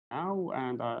now,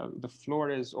 and the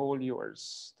floor is all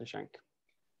yours, Tashank.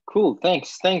 Cool.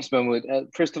 Thanks, Mahmood.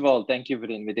 First of all, thank you for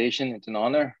the invitation. It's an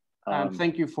honor. And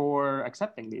thank you for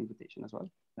accepting the invitation as well.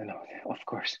 I know, of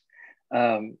course.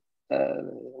 And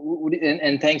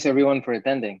thanks everyone for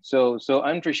attending. So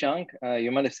I'm Trishank.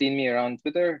 You might have seen me around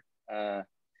Twitter.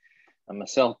 I'm a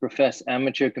self-professed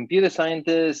amateur computer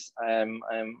scientist.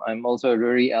 I'm also a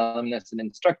Ruri alumnus and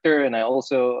instructor, and I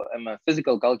also am a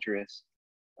physical culturist,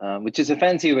 which is a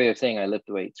fancy way of saying I lift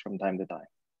weights from time to time.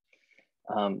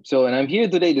 And I'm here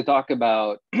today to talk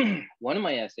about one of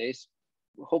my essays,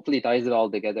 hopefully ties it all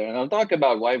together. And I'll talk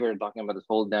about why we're talking about this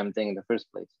whole damn thing in the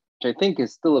first place, which I think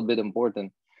is still a bit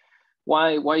important.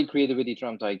 Why creativity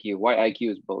trumps IQ? Why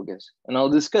IQ is bogus? And I'll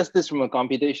discuss this from a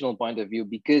computational point of view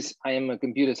because I am a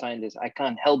computer scientist. I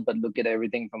can't help but look at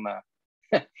everything from a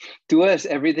to us,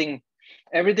 everything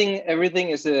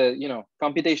is a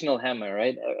computational hammer,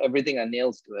 right? Everything are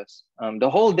nails to us. The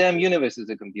whole damn universe is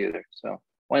a computer. So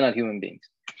why not human beings?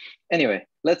 Anyway,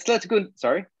 let's go.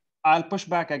 Sorry. I'll push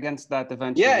back against that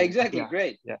eventually. Yeah, exactly. Yeah.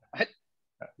 Great. Yeah.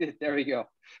 There we go.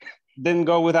 Didn't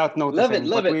go without noticing.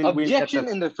 Love it. Objection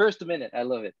in the first minute. I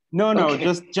love it. No,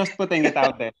 okay. just putting it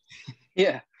out there.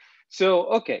 Yeah. So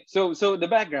the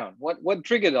background. What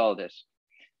triggered all this?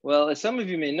 Well, as some of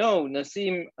you may know,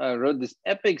 Nassim wrote this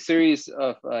epic series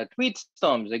of tweet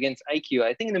storms against IQ.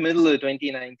 I think in the middle of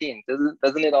 2019.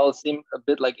 Doesn't it all seem a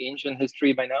bit like ancient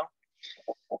history by now?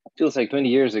 Feels like 20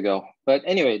 years ago. But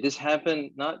anyway, this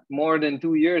happened not more than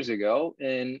 2 years ago,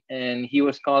 and he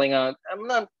was calling out, I'm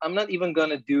not even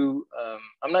gonna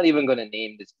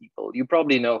name these people. You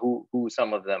probably know who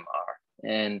some of them are.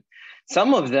 And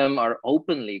some of them are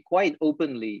quite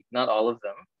openly, not all of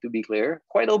them, to be clear,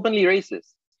 quite openly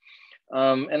racist.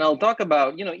 And I'll talk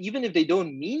about, even if they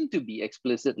don't mean to be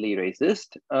explicitly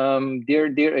racist,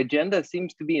 their agenda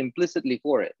seems to be implicitly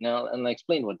for it. Now, and I'll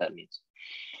explain what that means.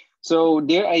 So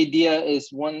their idea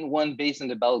is one based on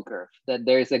the bell curve, that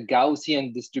there is a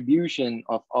Gaussian distribution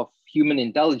of human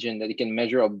intelligence that you can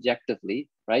measure objectively,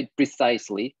 right?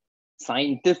 Precisely,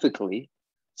 scientifically.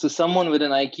 So someone with an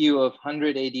IQ of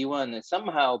 181 is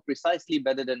somehow precisely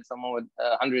better than someone with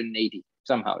 180,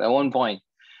 somehow. At one point,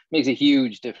 makes a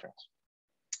huge difference.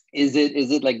 Is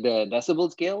it like the decibel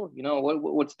scale?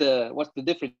 What's the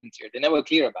difference here? They're never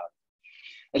clear about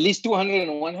it. At least 200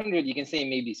 and 100, you can say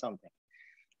maybe something.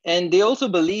 And they also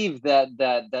believe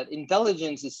that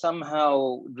intelligence is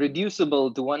somehow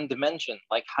reducible to one dimension,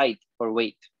 like height or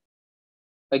weight.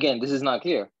 Again, this is not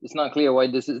clear. It's not clear why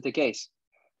this is the case.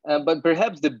 But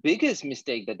perhaps the biggest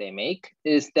mistake that they make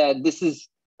is that this is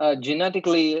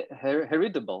genetically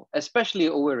heritable, especially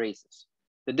over races,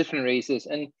 the different races.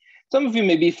 And some of you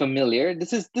may be familiar.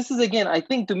 This is again, I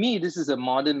think to me, this is a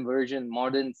modern version,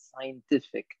 modern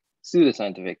scientific,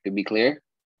 pseudoscientific, to be clear,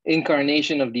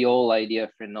 incarnation of the old idea of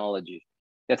phrenology,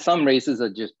 that some races are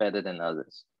just better than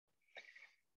others.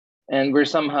 And we're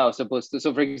somehow supposed to,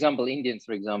 so for example, Indians,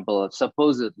 for example,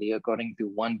 supposedly, according to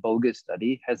one bogus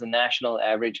study, has a national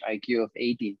average IQ of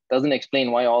 80. Doesn't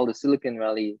explain why all the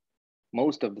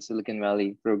most of the Silicon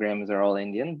Valley programs are all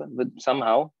Indian, but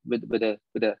somehow with a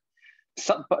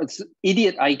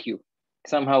idiot IQ,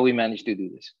 somehow we managed to do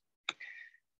this.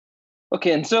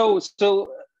 Okay, and so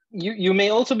you may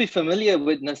also be familiar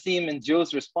with Nassim and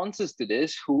Joe's responses to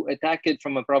this, who attack it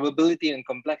from a probability and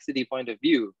complexity point of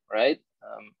view, right?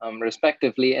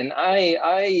 Respectively. And I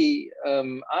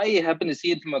happen to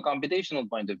see it from a computational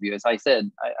point of view. As I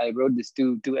said, I wrote these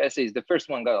two essays. The first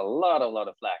one got a lot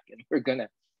of flack, and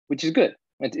which is good.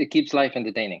 It keeps life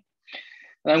entertaining.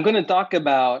 And I'm going to talk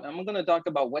about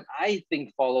what I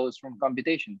think follows from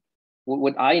computation,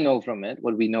 what I know from it,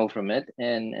 what we know from it,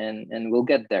 and we'll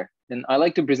get there. And I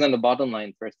like to present the bottom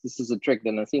line first. This is a trick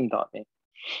that Nassim taught me,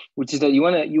 which is that you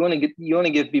want to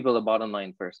give people a bottom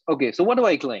line first. Okay, so what do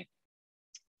I claim?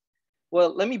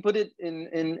 Well, let me put it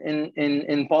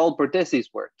in Paul Portesi's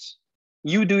words.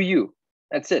 You do you.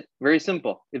 That's it. Very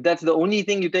simple. If that's the only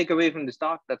thing you take away from this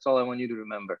talk, that's all I want you to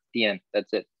remember. The end.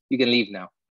 That's it. You can leave now.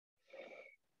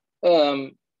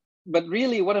 But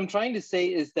really what I'm trying to say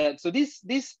is that, so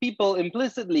these people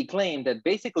implicitly claim that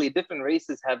basically different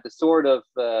races have the sort of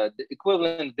the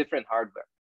equivalent different hardware.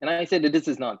 And I said that this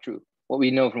is not true, what we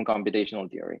know from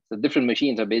computational theory. So different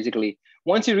machines are basically,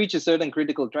 once you reach a certain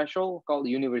critical threshold called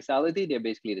universality, they're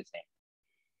basically the same.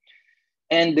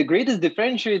 And the greatest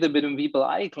differentiator between people,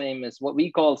 I claim, is what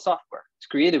we call software. It's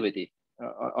creativity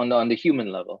on the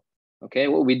human level. Okay,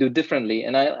 what we do differently.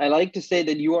 And I like to say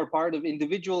that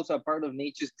individuals are part of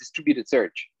nature's distributed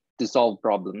search to solve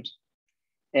problems.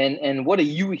 And what are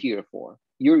you here for?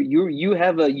 You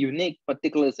have a unique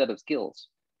particular set of skills.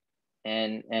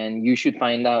 and you should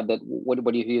find out that what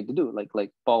are you here to do?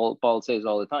 Like Paul says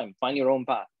all the time, find your own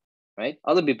path, right?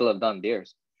 Other people have done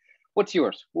theirs. What's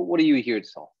yours? What are you here to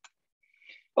solve?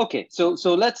 Okay, so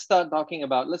let's start busting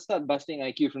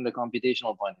IQ from the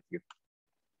computational point of view.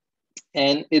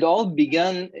 And it all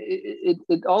began in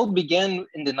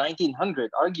the 1900s,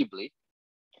 arguably,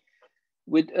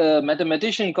 with a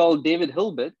mathematician called David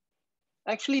Hilbert.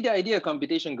 Actually, the idea of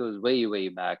computation goes way, way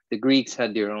back. The Greeks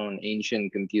had their own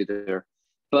ancient computer,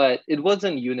 but it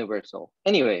wasn't universal.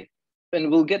 Anyway,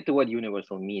 and we'll get to what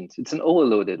universal means. It's an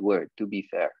overloaded word, to be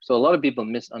fair. So a lot of people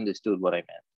misunderstood what I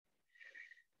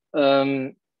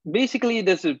meant. Basically,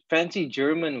 there's a fancy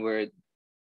German word,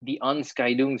 the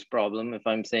Anscheidungsproblem, if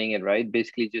I'm saying it right,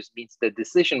 basically just means the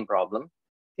decision problem.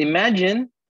 Imagine,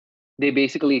 they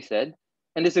basically said,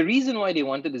 and there's a reason why they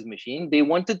wanted this machine. They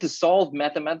wanted to solve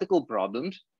mathematical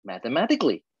problems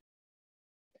mathematically.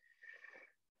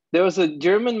 There was a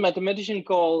German mathematician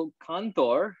called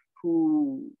Cantor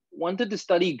who wanted to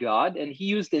study God, and he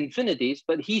used infinities,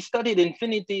 but he studied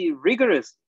infinity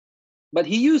rigorously. But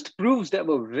he used proofs that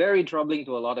were very troubling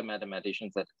to a lot of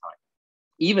mathematicians at the time,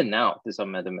 even now to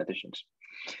some mathematicians.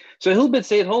 So Hilbert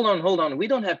said, hold on, we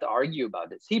don't have to argue about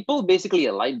this. He pulled basically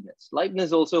a Leibniz.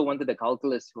 Leibniz also wanted a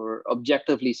calculus for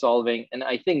objectively solving, and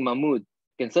I think Mahmoud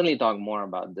can certainly talk more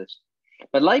about this.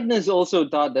 But Leibniz also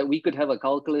thought that we could have a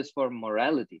calculus for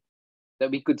morality,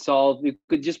 that we could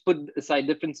just put aside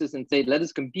differences and say, let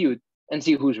us compute and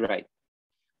see who's right.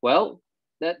 Well,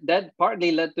 that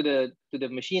partly led to the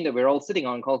machine that we're all sitting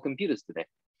on called computers today.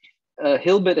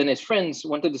 Hilbert and his friends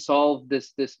wanted to solve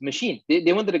this machine.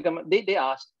 They wanted to come. They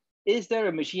asked, is there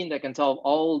a machine that can solve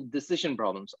all decision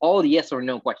problems, all yes or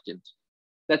no questions?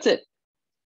 That's it.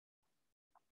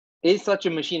 Is such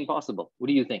a machine possible? What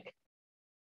do you think?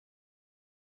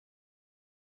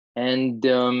 And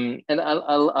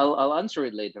I'll answer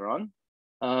it later on.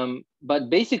 But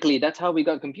basically, that's how we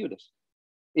got computers.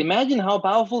 Imagine how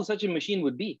powerful such a machine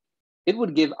would be. It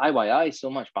would give IYI so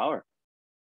much power.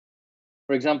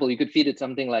 For example, you could feed it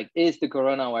something like, is the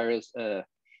coronavirus a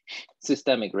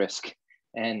systemic risk?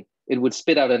 And it would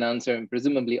spit out an answer, and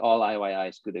presumably all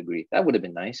IYIs could agree. That would have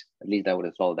been nice. At least that would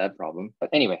have solved that problem. But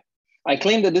anyway, I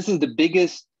claim that this is the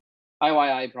biggest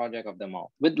IYI project of them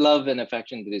all, with love and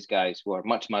affection to these guys who are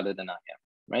much smarter than I am,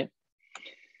 right?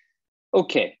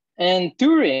 Okay, and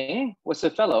Turing was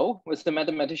the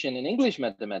mathematician, an English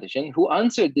mathematician, who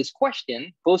answered this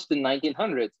question post in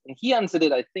 1900s. And he answered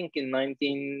it, I think, in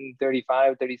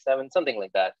 1935, 37, something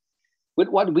like that, with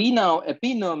what we now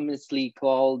eponymously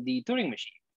call the Turing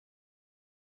machine.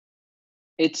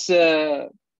 It's,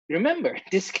 remember,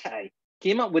 this guy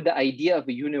came up with the idea of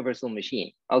a universal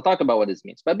machine. I'll talk about what this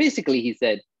means. But basically, he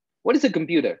said, what is a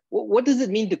computer? What does it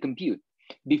mean to compute?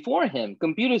 Before him,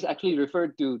 computers actually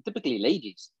referred to typically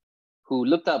ladies who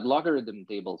looked up logarithm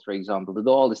tables, for example, to do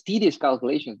all these tedious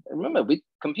calculations. Remember,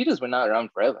 computers were not around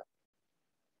forever.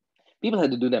 People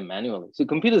had to do them manually. So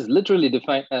computers literally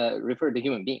refer to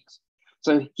human beings.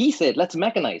 So he said, let's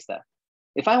mechanize that.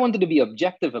 If I wanted to be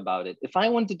objective about it, if I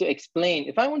wanted to explain,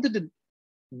 if I wanted to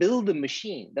build a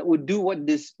machine that would do what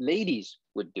these ladies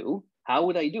would do, how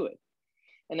would I do it?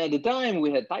 And at the time,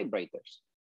 we had typewriters,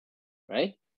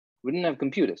 right? We didn't have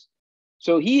computers.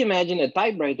 So he imagined a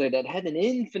typewriter that had an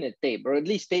infinite tape, or at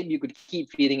least tape you could keep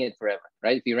feeding it forever,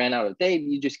 right? If you ran out of tape,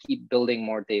 you just keep building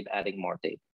more tape, adding more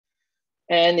tape.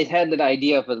 And it had that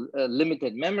idea of a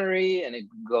limited memory, and it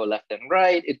could go left and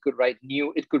right. It could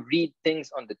it could read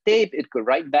things on the tape. It could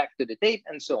write back to the tape,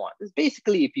 and so on. It's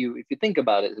basically, if you think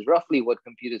about it, is roughly what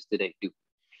computers today do,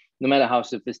 no matter how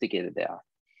sophisticated they are.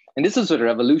 And this is a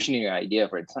revolutionary idea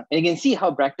for its time. And you can see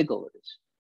how practical it is.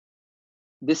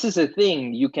 This is a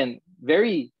thing you can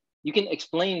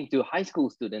explain to high school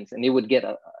students, and they would get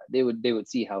they would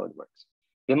see how it works.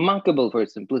 Remarkable for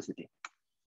its simplicity.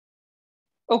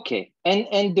 Okay,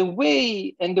 and the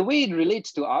way it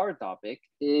relates to our topic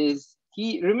is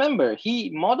he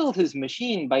modeled his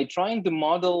machine by trying to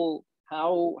model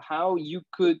how you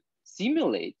could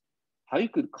simulate, how you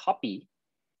could copy,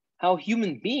 how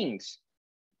human beings.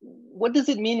 What does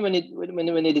it mean when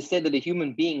it is said that a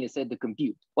human being is said to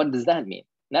compute? What does that mean?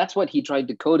 That's what he tried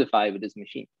to codify with his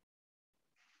machine.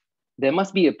 There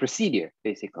must be a procedure,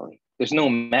 basically. There's no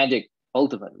magic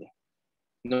ultimately,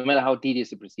 no matter how tedious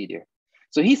the procedure.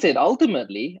 So he said,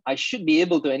 ultimately, I should be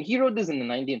able to, and he wrote this in the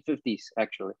 1950s,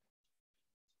 actually.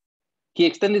 He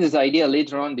extended his idea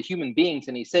later on to human beings,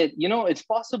 and he said, it's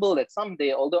possible that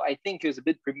someday, although I think he was a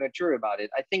bit premature about it,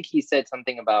 I think he said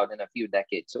something about in a few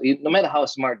decades. So no matter how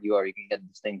smart you are, you can get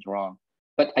these things wrong.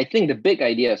 But I think the big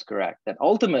idea is correct, that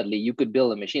ultimately you could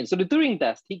build a machine. So the Turing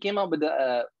test, he came up with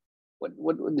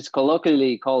what is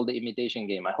colloquially called the imitation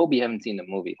game. I hope you haven't seen the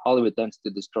movie. Hollywood tends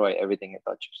to destroy everything it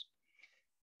touches.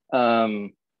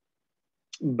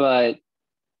 But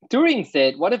Turing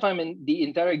said, what if I'm in the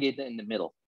interrogator in the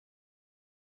middle?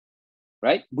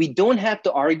 Right? We don't have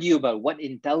to argue about what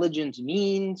intelligence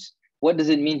means. What does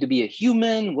it mean to be a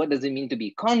human? What does it mean to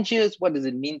be conscious? What does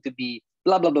it mean to be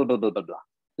blah, blah, blah, blah, blah, blah, blah.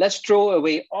 Let's throw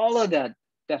away all of that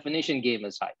definition game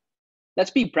aside.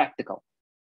 Let's be practical.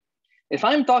 If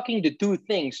I'm talking to two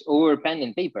things over pen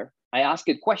and paper, I ask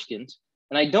it questions,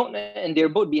 and they're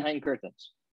both behind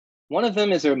curtains. One of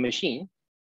them is a machine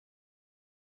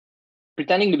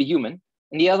pretending to be human,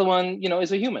 and the other one,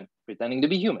 is a human pretending to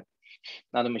be human,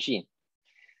 not a machine.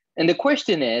 And the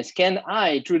question is, can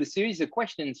I, through the series of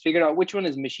questions, figure out which one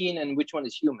is machine and which one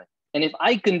is human? And if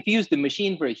I confuse the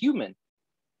machine for a human,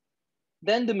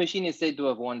 then the machine is said to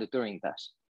have won the Turing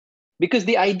test. Because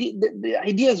the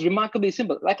idea is remarkably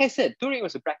simple. Like I said, Turing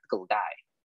was a practical guy.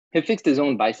 He fixed his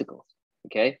own bicycles,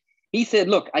 okay? He said,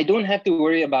 look, I don't have to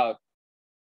worry about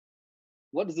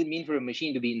what does it mean for a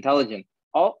machine to be intelligent.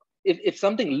 If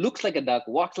something looks like a duck,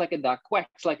 walks like a duck,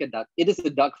 quacks like a duck, it is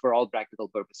a duck for all practical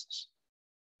purposes.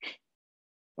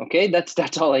 Okay,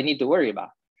 that's all I need to worry about.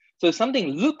 So if something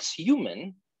looks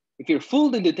human, if you're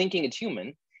fooled into thinking it's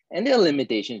human, and there are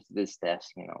limitations to this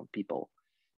test, people,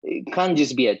 it can't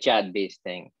just be a chat-based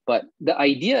thing. But the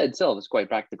idea itself is quite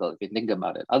practical if you think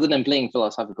about it. Other than playing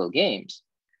philosophical games,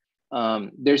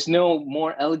 there's no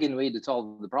more elegant way to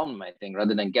solve the problem, I think,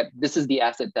 rather than this is the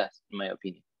acid test, in my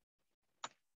opinion.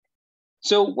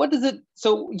 So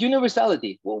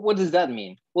universality, what does that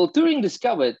mean? Well, Turing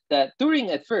discovered that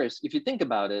at first, if you think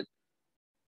about it,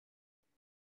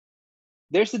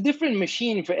 there's a different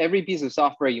machine for every piece of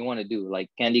software you want to do, like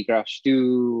Candy Crush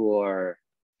 2 or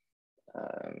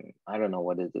I don't know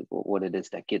what it is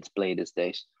that kids play these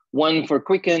days. One for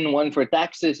Quicken, one for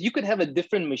taxes. You could have a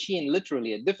different machine,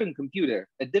 literally, a different computer,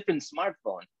 a different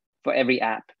smartphone for every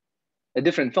app, a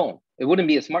different phone. It wouldn't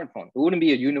be a smartphone. It wouldn't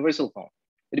be a universal phone.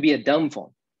 It'd be a dumb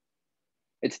phone.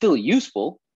 It's still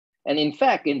useful. And in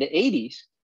fact, in the 80s,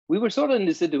 we were sort of in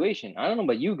this situation. I don't know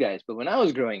about you guys, but when I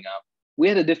was growing up, we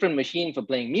had a different machine for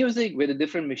playing music. We had a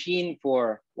different machine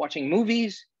for watching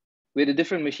movies. We had a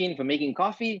different machine for making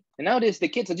coffee. And nowadays, the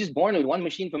kids are just born with one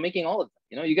machine for making all of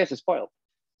them. You guys are spoiled.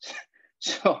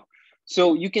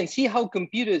 So you can see how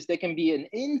computers, there can be an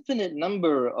infinite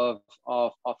number of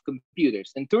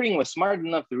computers. And Turing was smart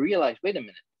enough to realize, wait a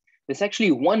minute, there's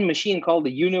actually one machine called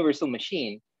the universal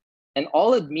machine. And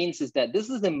all it means is that this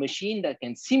is a machine that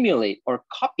can simulate or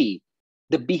copy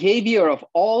the behavior of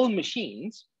all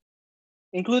machines,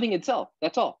 including itself.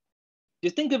 That's all.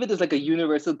 Just think of it as like a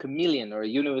universal chameleon or a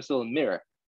universal mirror,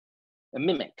 a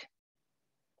mimic.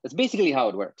 That's basically how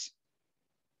it works.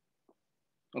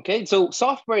 Okay, so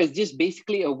software is just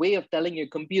basically a way of telling your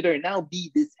computer, now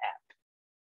be this app,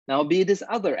 now be this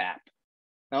other app,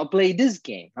 now play this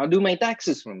game, now do my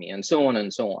taxes for me, and so on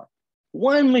and so on.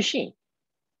 One machine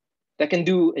that can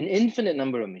do an infinite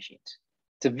number of machines.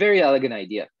 It's a very elegant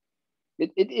idea.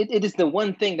 It is the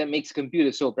one thing that makes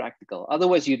computers so practical.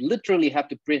 Otherwise, you'd literally have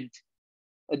to print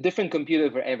a different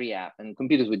computer for every app, and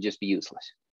computers would just be useless.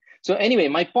 So anyway,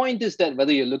 my point is that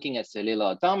whether you're looking at cellular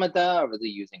automata, or whether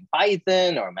you're using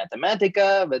Python or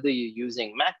Mathematica, whether you're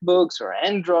using MacBooks or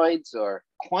Androids or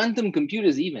quantum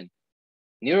computers even,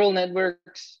 neural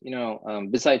networks,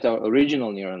 besides our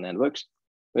original neural networks,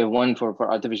 we have one for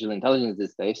artificial intelligence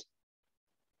these days.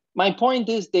 My point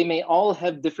is they may all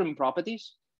have different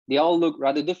properties. They all look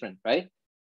rather different, right?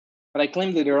 But I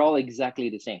claim that they're all exactly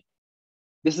the same.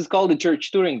 This is called the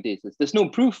Church-Turing thesis. There's no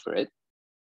proof for it.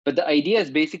 But the idea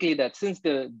is basically that since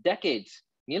the decades,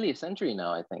 nearly a century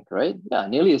now, I think, right? Yeah,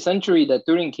 nearly a century that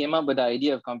Turing came up with the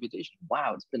idea of computation.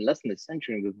 Wow, it's been less than a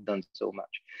century and we've done so much,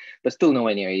 but still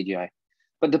nowhere near AGI.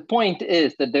 But the point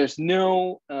is that there's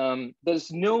no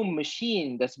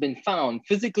machine that's been found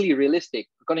physically realistic,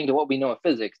 according to what we know of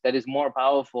physics, that is more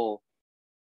powerful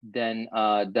than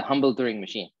the humble Turing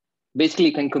machine.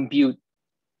 Basically can compute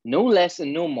no less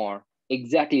and no more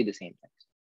exactly the same things.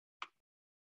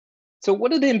 So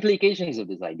what are the implications of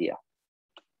this idea?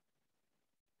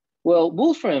 Well,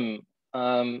 Wolfram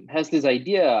has this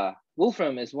idea.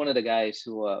 Wolfram is one of the guys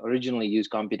who originally used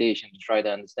computation to try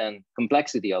to understand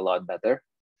complexity a lot better.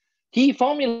 He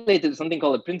formulated something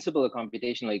called a principle of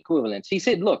computational equivalence. He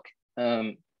said, look,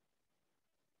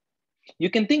 you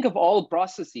can think of all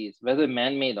processes, whether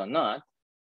man-made or not,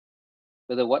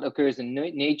 whether what occurs in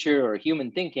nature or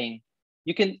human thinking,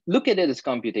 you can look at it as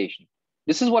computation.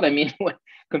 This is what I mean when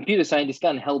computer scientists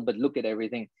can't help but look at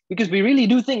everything, because we really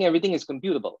do think everything is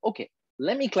computable. Okay,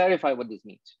 let me clarify what this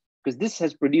means, because this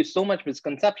has produced so much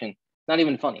misconception, not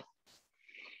even funny.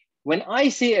 When I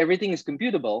say everything is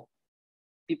computable,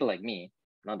 people like me,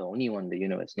 not the only one in the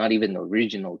universe, not even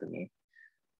original to me,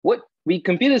 what we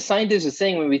computer scientists are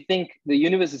saying when we think the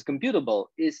universe is computable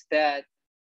is that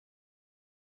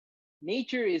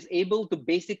nature is able to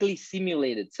basically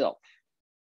simulate itself.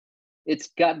 It's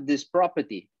got this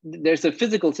property. There's a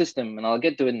physical system, and I'll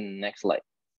get to it in the next slide.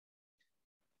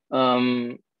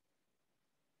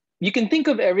 You can think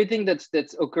of everything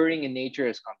that's occurring in nature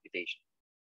as computation.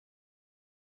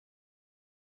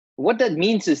 What that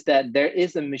means is that there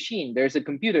is a machine, there's a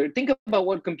computer. Think about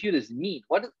what computers mean.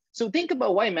 So think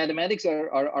about why mathematics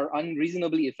are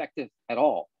unreasonably effective at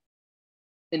all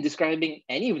in describing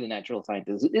any of the natural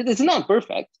sciences. It's not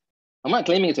perfect. I'm not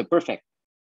claiming it's a perfect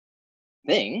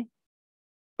thing,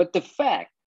 but the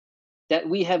fact that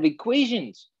we have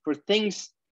equations for things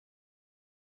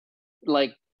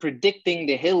like predicting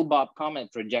the Hale-Bopp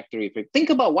comet trajectory,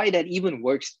 think about why that even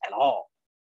works at all.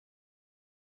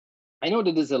 I know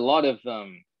that there's a lot of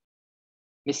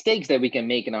mistakes that we can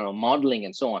make in our modeling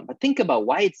and so on, but think about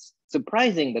why it's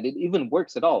surprising that it even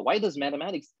works at all. Why does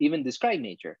mathematics even describe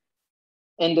nature?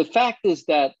 And the fact is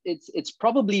that it's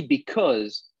probably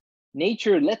because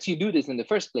nature lets you do this in the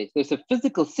first place. There's a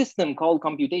physical system called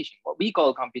computation, what we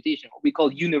call computation, what we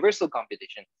call universal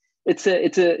computation. It's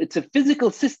a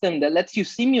physical system that lets you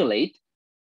simulate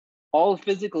all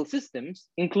physical systems,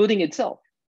 including itself.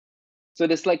 So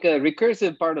there's like a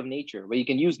recursive part of nature where you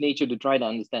can use nature to try to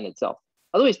understand itself.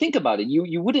 Otherwise, think about it.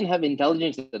 You wouldn't have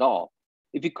intelligence at all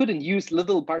if you couldn't use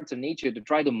little parts of nature to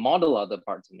try to model other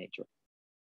parts of nature.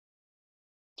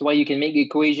 That's why you can make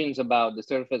equations about the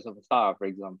surface of a star, for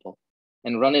example,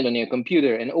 and run it on your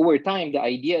computer. And over time, the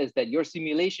idea is that your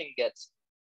simulation gets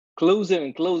closer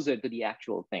and closer to the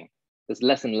actual thing. There's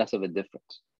less and less of a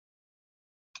difference.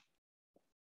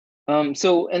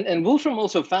 And Wolfram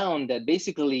also found that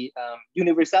basically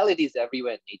universality is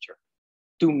everywhere in nature.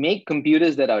 To make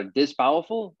computers that are this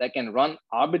powerful, that can run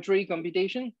arbitrary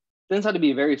computation, turns out to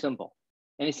be very simple.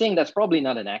 And he's saying that's probably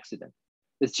not an accident.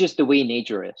 It's just the way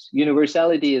nature is.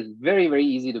 Universality is very, very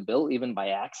easy to build, even by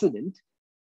accident.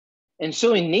 And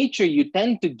so in nature, you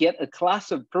tend to get a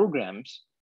class of programs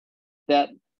that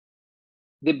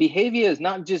the behavior is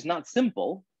not just not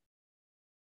simple,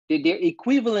 they're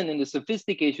equivalent in the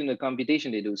sophistication of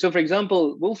computation they do. So for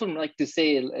example, Wolfram liked to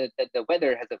say that the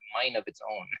weather has a mind of its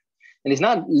own. And he's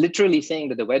not literally saying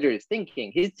that the weather is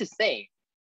thinking. He's just saying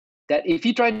that if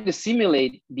you try to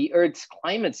simulate the Earth's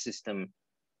climate system,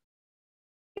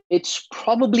 it's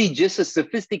probably just as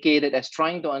sophisticated as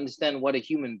trying to understand what a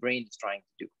human brain is trying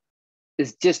to do.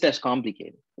 It's just as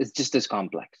complicated. It's just as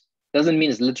complex. Doesn't mean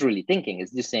it's literally thinking.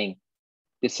 It's just saying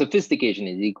the sophistication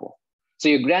is equal. So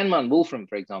your grandma and Wolfram,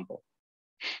 for example,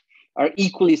 are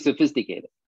equally sophisticated,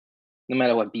 no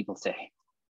matter what people say,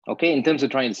 okay, in terms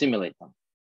of trying to simulate them.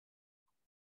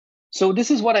 So this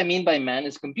is what I mean by man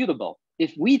is computable.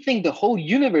 If we think the whole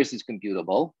universe is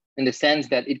computable, in the sense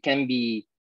that it can be,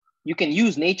 you can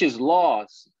use nature's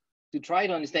laws to try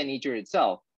to understand nature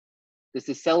itself, there's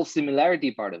the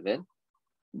self-similarity part of it,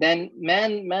 then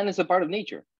man is a part of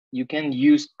nature. You can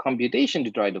use computation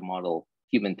to try to model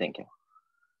human thinking.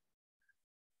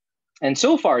 And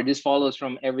so far, this follows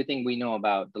from everything we know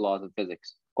about the laws of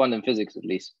physics, quantum physics at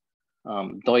least.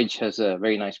 Deutsch has a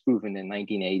very nice proof in the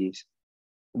 1980s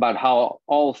about how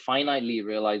all finitely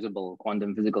realizable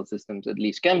quantum physical systems at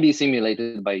least can be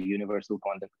simulated by a universal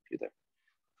quantum computer.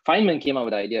 Feynman came up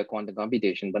with the idea of quantum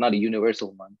computation, but not a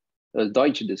universal one.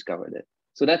 Deutsch discovered it.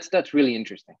 So that's really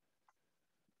interesting.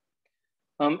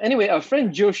 Anyway, our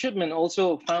friend Joe Shipman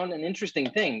also found an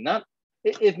interesting thing.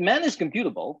 If man is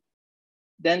computable,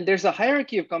 then there's a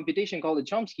hierarchy of computation called the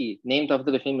Chomsky, named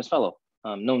after the famous fellow,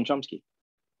 Noam Chomsky.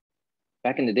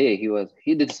 Back in the day,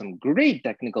 he did some great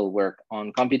technical work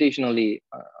on computationally,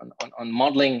 on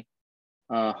modeling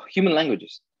human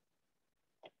languages.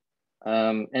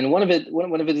 And one of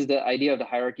it is the idea of the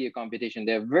hierarchy of computation.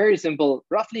 They're very simple,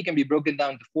 roughly can be broken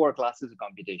down to 4 classes of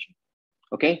computation.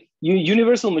 Okay,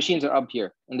 universal machines are up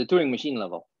here in the Turing machine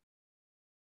level.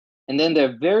 And then there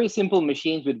are very simple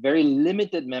machines with very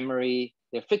limited memory.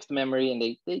 They're fixed memory, and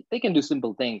they can do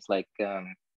simple things like,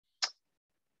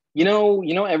 you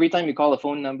know, every time you call a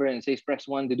phone number and it says press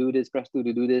 1 to do this, press 2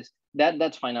 to do this,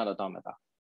 that's finite automata.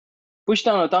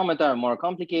 Push-down automata are more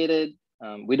complicated.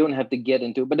 We don't have to get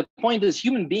into, but the point is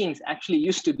human beings actually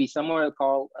used to be somewhere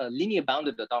called linear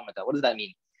bounded automata. What does that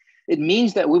mean? It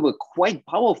means that we were quite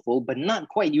powerful, but not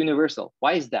quite universal.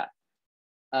 Why is that?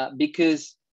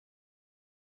 Because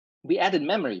we added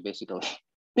memory, basically.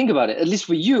 Think about it, at least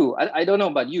for you, I don't know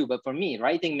about you, but for me,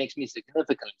 writing makes me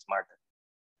significantly smarter.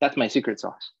 That's my secret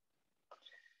sauce.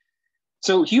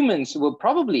 So humans were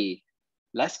probably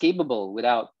less capable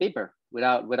without paper,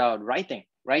 without writing.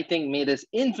 Writing made us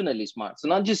infinitely smart. So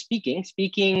not just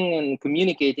speaking and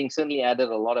communicating certainly added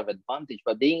a lot of advantage,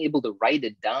 but being able to write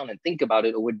it down and think about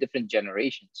it over different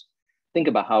generations. Think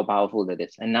about how powerful that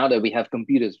is. And now that we have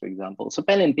computers, for example, so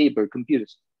pen and paper,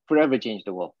 computers forever changed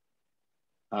the world.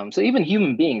 So even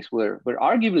human beings were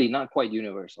arguably not quite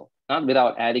universal, not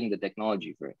without adding the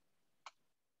technology for it.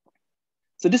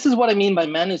 So this is what I mean by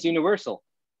man is universal.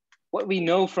 What we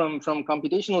know from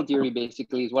computational theory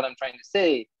basically is what I'm trying to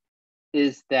say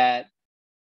is that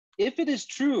if it is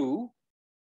true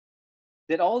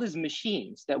that all these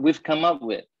machines that we've come up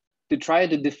with to try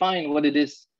to define what it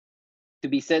is to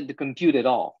be said to compute at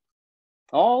all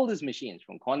these machines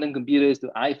from quantum computers to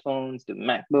iPhones to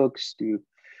MacBooks to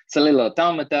cellular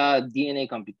automata, DNA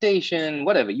computation,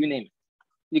 whatever, you name it.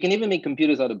 You can even make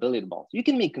computers out of billiard balls. You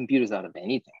can make computers out of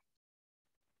anything.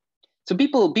 So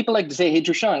people like to say, hey,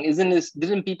 Trishang,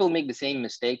 didn't people make the same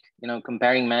mistake,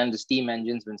 comparing man to steam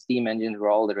engines when steam engines were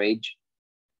all the rage?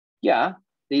 Yeah,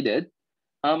 they did.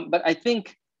 But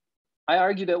I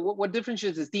argue that what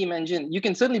differentiates a steam engine, you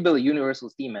can certainly build a universal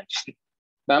steam engine,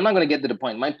 but I'm not going to get to the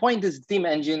point. My point is steam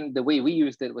engine, the way we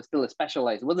used it was still a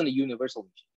specialized, it wasn't a universal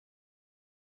machine.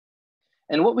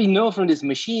 And what we know from these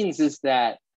machines is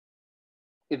that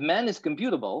if man is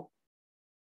computable,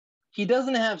 he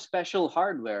doesn't have special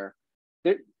hardware.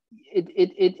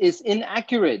 It is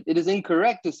inaccurate. It is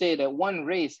incorrect to say that one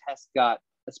race has got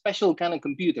a special kind of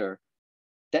computer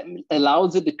that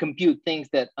allows it to compute things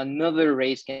that another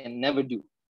race can never do.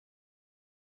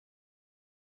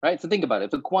 Right? So think about it.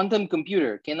 If a quantum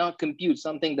computer cannot compute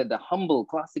something that the humble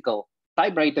classical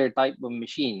typewriter type of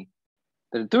machine,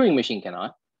 the Turing machine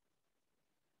cannot,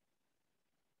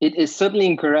 it is certainly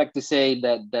incorrect to say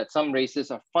that some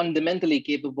races are fundamentally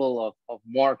capable of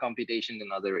more computation than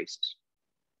other races.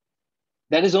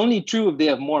 That is only true if they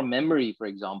have more memory, for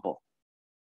example.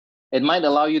 It might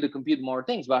allow you to compute more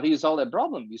things, but how do you solve that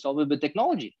problem? You solve it with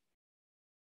technology.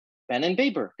 Pen and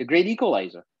paper, the great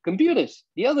equalizer. Computers,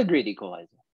 the other great equalizer.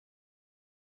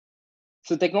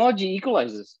 So technology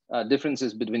equalizes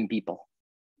differences between people,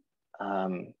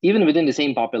 even within the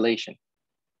same population.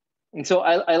 And so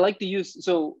I like to use,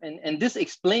 and this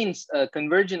explains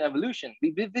convergent evolution.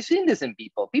 We've seen this in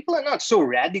people. People are not so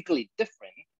radically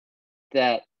different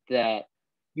that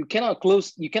you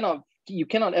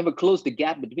cannot ever close the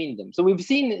gap between them. So we've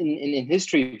seen in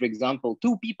history, for example,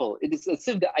 two people, it is as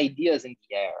if the idea is in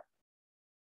the air.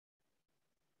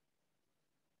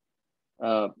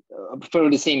 For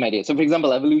the same idea. So for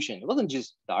example, evolution, it wasn't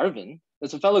just Darwin.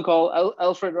 There's a fellow called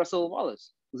Alfred Russel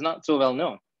Wallace, who's not so well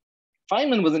known.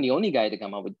 Feynman wasn't the only guy to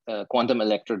come up with quantum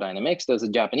electrodynamics. There's a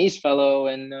Japanese fellow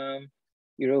and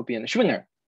European, Schwinger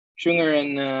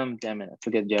and, damn it, I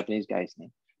forget the Japanese guy's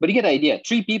name. But you get the idea.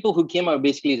 Three people who came out with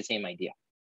basically the same idea.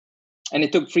 And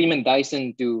it took Freeman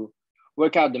Dyson to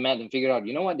work out the math and figure out,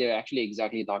 you know what, they're actually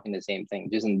exactly talking the same thing,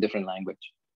 just in different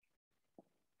language.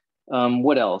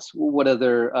 What else? What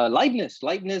other? Leibniz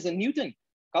and Newton,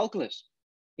 calculus,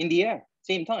 in the air,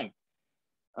 same time.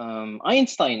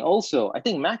 Einstein also, I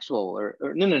think Maxwell, or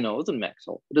no, it wasn't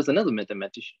Maxwell. It was another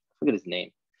mathematician. I forget his name.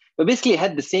 But basically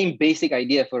had the same basic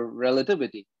idea for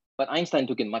relativity. But Einstein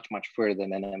took it much, much further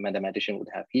than a mathematician would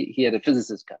have. He had a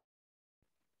physicist cut.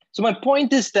 So my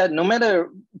point is that no matter,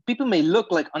 people may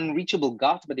look like unreachable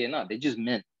gods, but they're not. They're just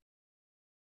men.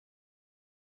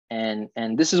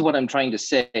 And this is what I'm trying to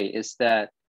say, is that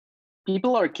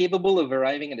people are capable of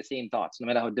arriving at the same thoughts, no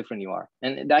matter how different you are.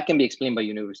 And that can be explained by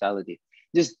universality.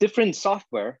 Just different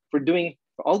software for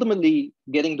ultimately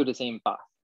getting to the same path.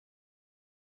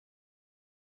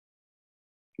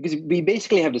 Because we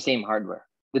basically have the same hardware.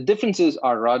 The differences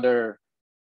are rather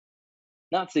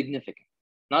not significant,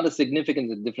 not as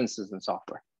significant as the differences in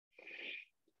software.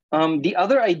 The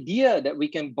other idea that we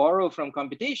can borrow from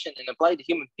computation and apply to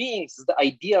human beings is the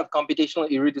idea of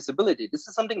computational irreducibility. This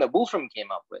is something that Wolfram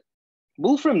came up with.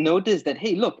 Wolfram noticed that,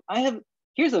 hey, look,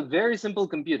 here's a very simple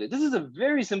computer. This is a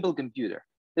very simple computer.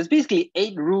 There's basically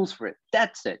 8 rules for it.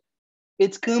 That's it.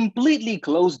 It's completely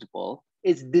closable.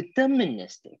 It's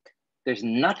deterministic. There's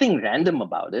nothing random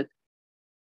about it.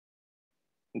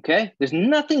 Okay? There's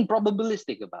nothing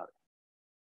probabilistic about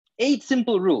it. 8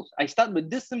 simple rules. I start with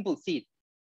this simple seed.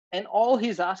 And all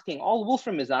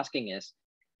Wolfram is asking is,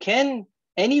 can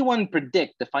anyone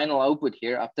predict the final output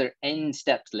here after n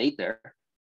steps later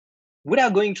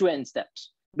without going through n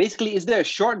steps? Basically, is there a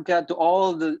shortcut to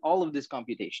all of this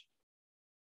computation?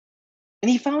 And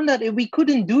he found out if we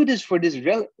couldn't do this for this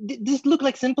look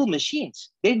like simple machines.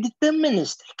 They're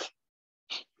deterministic.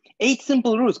 8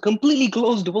 simple rules, completely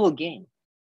closed world game.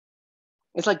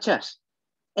 It's like chess.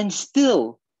 And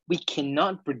still, we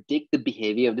cannot predict the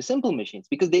behavior of the simple machines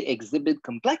because they exhibit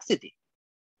complexity.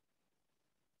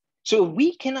 So if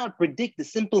we cannot predict the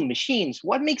simple machines,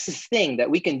 what makes us think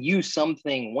that we can use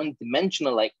something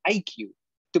one-dimensional like IQ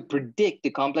to predict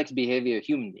the complex behavior of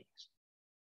human beings?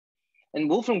 And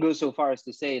Wolfram goes so far as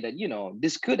to say that,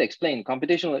 this could explain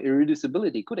computational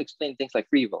irreducibility, could explain things like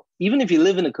free will. Even if you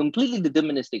live in a completely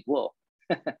deterministic world,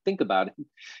 think about it,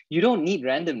 you don't need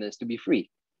randomness to be free.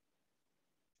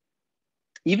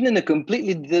 Even in a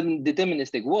completely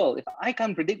deterministic world, if I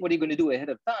can't predict what you're going to do ahead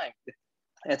of time,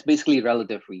 that's basically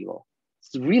relative free will.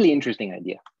 It's a really interesting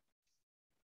idea.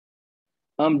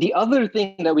 The other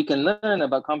thing that we can learn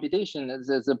about computation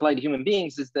as applied to human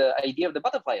beings is the idea of the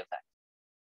butterfly effect.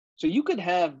 So you could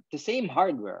have the same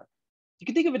hardware. You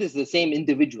can think of it as the same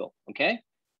individual, okay?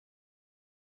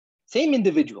 Same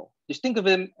individual. Just think of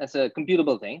him as a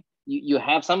computable thing. You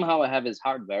somehow have his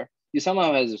hardware. You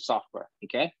somehow have his software,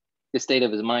 okay? The state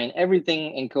of his mind,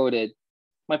 everything encoded.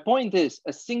 My point is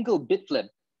a single bit flip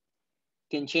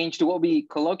can change to what we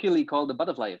colloquially call the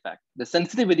butterfly effect, the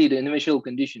sensitivity to initial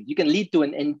conditions. You can lead to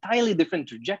an entirely different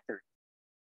trajectory.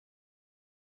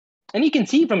 And you can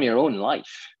see from your own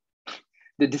life,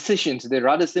 the decisions, the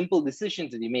rather simple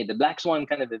decisions that you made, the black swan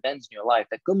kind of events in your life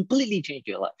that completely changed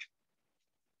your life.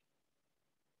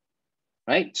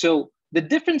 Right? So the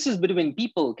differences between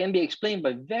people can be explained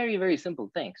by very, very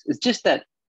simple things. It's just that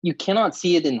you cannot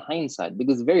see it in hindsight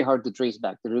because it's very hard to trace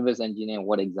back to reverse engineer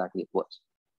what exactly it was.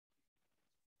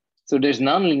 So there's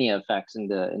nonlinear effects in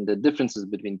the differences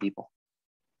between people.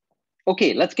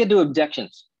 Okay, let's get to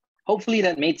objections. Hopefully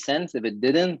that made sense. If it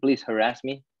didn't, please harass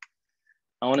me.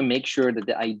 I want to make sure that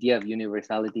the idea of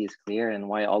universality is clear and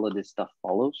why all of this stuff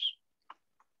follows.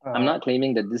 I'm not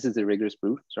claiming that this is a rigorous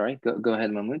proof. Sorry, go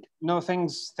ahead, Mahmoud. No,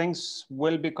 things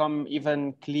will become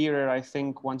even clearer, I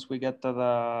think, once we get to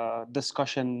the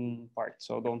discussion part.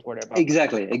 So don't worry about that.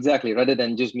 Exactly. Rather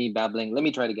than just me babbling, let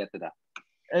me try to get to that.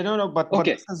 No, but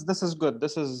okay. This is good.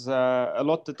 This is a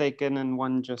lot to take in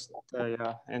one just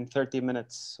in 30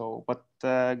 minutes. So, but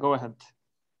go ahead.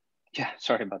 Yeah,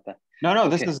 sorry about that. No, okay.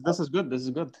 This is good. This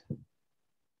is good.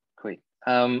 Great.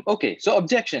 Okay, so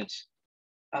objections.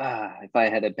 If I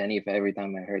had a penny for every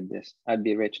time I heard this, I'd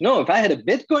be rich. No, if I had a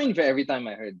Bitcoin for every time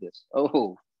I heard this,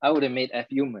 I would have made F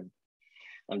human.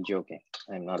 I'm joking.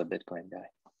 I'm not a Bitcoin guy.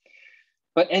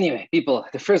 But anyway, people,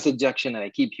 the first objection that I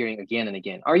keep hearing again and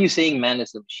again, are you saying man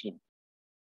is a machine?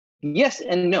 Yes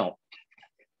and no.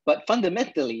 But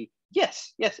fundamentally,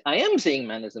 yes, I am saying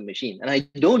man is a machine. And I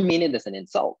don't mean it as an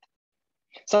insult.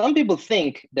 Some people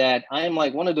think that I'm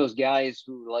like one of those guys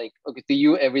who like, okay, to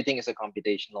you, everything is a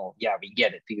computational. Yeah, we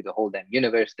get it. To you, the whole damn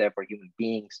universe, therefore human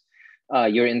beings.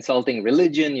 You're insulting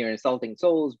religion, you're insulting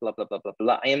souls, blah, blah, blah, blah,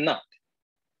 blah. I am not.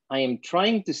 I am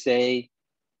trying to say,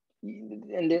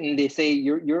 and then they say,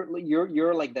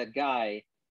 you're like that guy,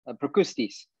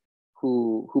 Procrustes,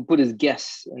 who put his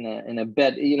guess in a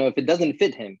bed, if it doesn't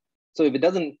fit him. So if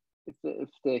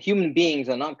the human beings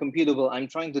are not computable, I'm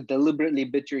trying to deliberately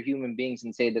butcher human beings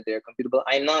and say that they're computable.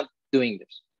 I'm not doing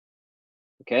this,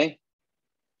 okay?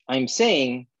 I'm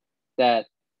saying that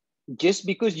just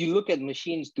because you look at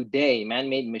machines today,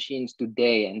 man-made machines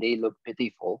today, and they look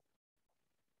pitiful,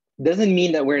 doesn't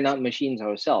mean that we're not machines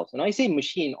ourselves. And I say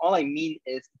machine, all I mean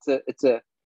is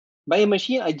by a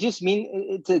machine, I just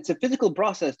mean it's a physical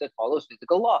process that follows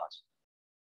physical laws.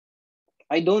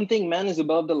 I don't think man is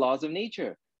above the laws of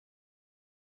nature.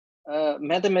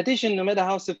 Mathematician, no matter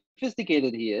how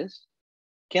sophisticated he is,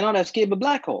 cannot escape a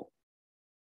black hole.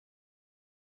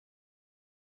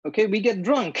 Okay, we get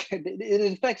drunk.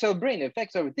 It affects our brain, it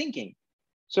affects our thinking.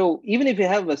 So even if you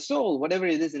have a soul, whatever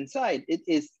it is inside, it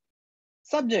is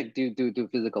subject to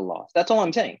physical laws. That's all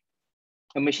I'm saying.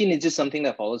 A machine is just something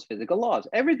that follows physical laws.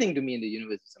 Everything to me in the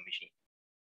universe is a machine.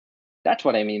 That's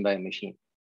what I mean by a machine.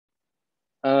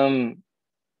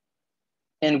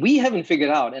 And we haven't figured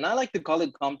out, and I like to call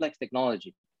it complex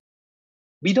technology.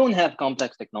 We don't have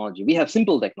complex technology. We have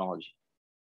simple technology.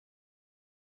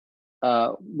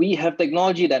 We have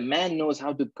technology that man knows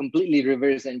how to completely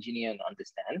reverse engineer and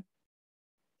understand.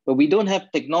 But we don't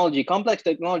have technology, complex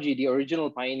technology. The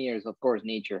original pioneers, of course,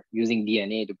 nature, using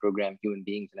DNA to program human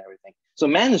beings and everything. So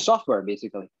man is software,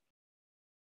 basically.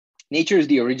 Nature is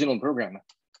the original programmer.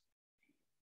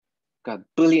 Got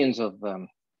billions of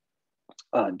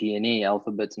DNA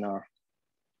alphabets now.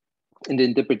 And the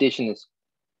interpretation is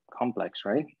complex,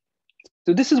 right?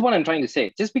 So this is what I'm trying to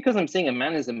say. Just because I'm saying a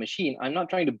man is a machine, I'm not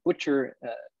trying to butcher.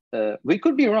 We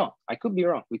could be wrong. I could be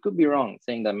wrong. We could be wrong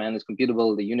saying that man is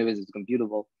computable, the universe is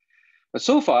computable. But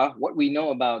so far, what we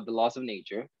know about the laws of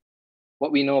nature,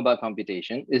 what we know about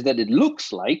computation is that it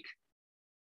looks like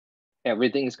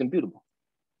everything is computable.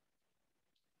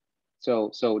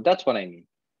 So that's what I mean.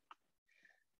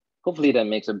 Hopefully that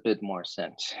makes a bit more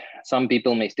sense. Some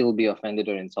people may still be offended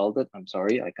or insulted. I'm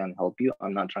sorry, I can't help you.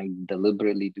 I'm not trying to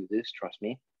deliberately do this, trust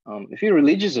me. If you're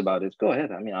religious about it, go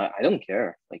ahead. I mean, I don't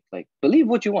care. Like believe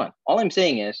what you want. All I'm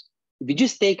saying is, if you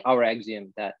just take our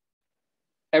axiom that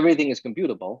everything is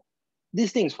computable,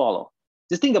 these things follow.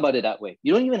 Just think about it that way.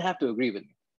 You don't even have to agree with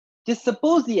me. Just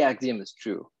suppose the axiom is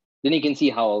true. Then you can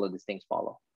see how all of these things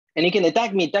follow. And you can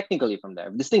attack me technically from there.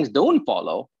 If these things don't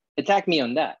follow, attack me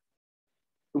on that.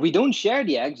 If we don't share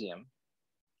the axiom,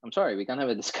 I'm sorry, we can't have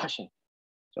a discussion.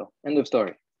 So end of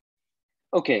story.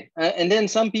 Okay, and then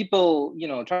some people,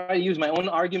 try to use my own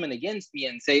argument against me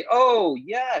and say, oh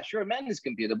yeah, sure, man is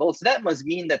computable. So that must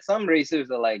mean that some racers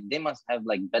are like, they must have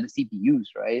like better CPUs,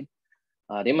 right?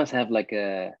 They must have like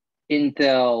a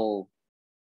Intel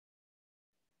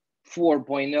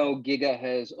 4.0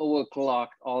 gigahertz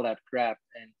overclocked, all that crap,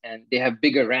 and they have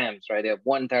bigger RAMs, right? They have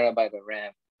 1 terabyte of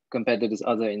RAM compared to this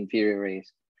other inferior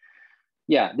race.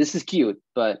 Yeah, this is cute,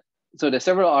 but so there's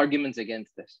several arguments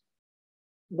against this.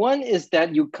 One is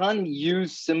that you can't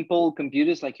use simple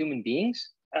computers like human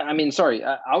beings. I mean, sorry,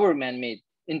 our man-made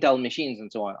Intel machines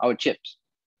and so on, our chips,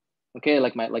 okay,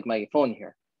 like my phone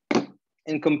here,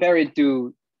 and compare it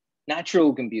to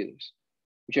natural computers,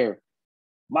 which are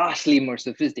vastly more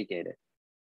sophisticated.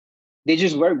 They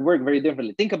just work very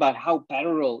differently. Think about how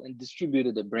parallel and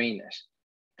distributed the brain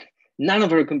is. None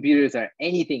of our computers are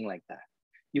anything like that.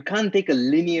 You can't take a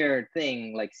linear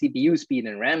thing like CPU speed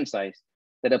and RAM size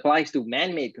that applies to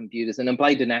man-made computers and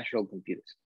apply to natural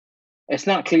computers. It's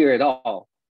not clear at all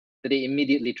that they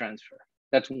immediately transfer.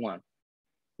 That's one.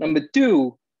 Number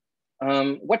two,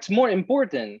 what's more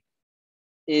important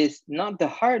is not the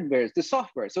hardware, it's the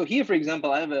software. So here, for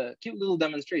example, I have a cute little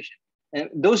demonstration. And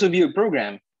those of you who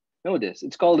program know this.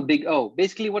 It's called the big O.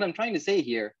 Basically, what I'm trying to say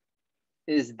here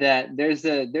is that there's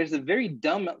a very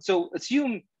dumb, so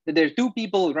assume that there are two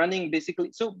people running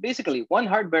basically one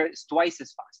hardware is twice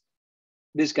as fast.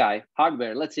 This guy,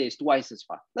 hardware, let's say is twice as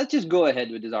fast. Let's just go ahead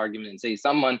with this argument and say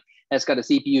someone has got a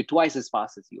CPU twice as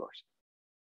fast as yours,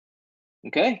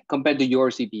 okay, compared to your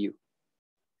CPU.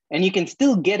 And you can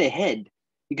still get ahead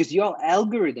because your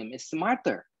algorithm is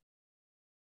smarter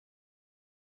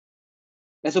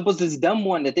as opposed to this dumb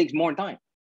one that takes more time.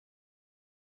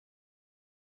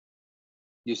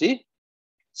 You see?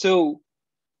 So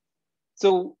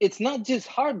it's not just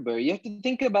hardware. You have to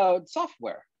think about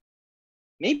software.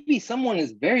 Maybe someone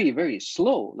is very, very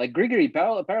slow, like Grigory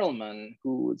Perelman,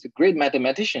 who is a great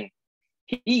mathematician.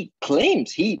 He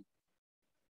claims, he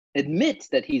admits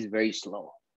that he's very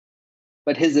slow.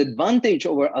 But his advantage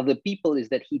over other people is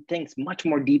that he thinks much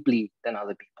more deeply than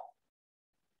other people.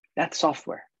 That's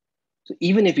software. So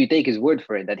even if you take his word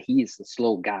for it, that he is a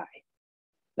slow guy,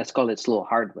 let's call it slow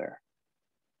hardware.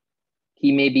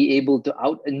 He may be able to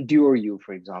out-endure you,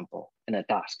 for example, in a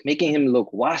task, making him look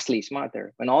vastly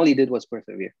smarter when all he did was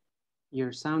persevere.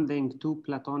 You're sounding too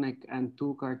Platonic and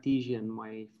too Cartesian,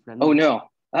 my friend. Oh no.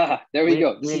 There we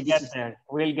go. We'll get there.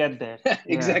 We'll get there.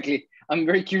 Exactly. Yeah. I'm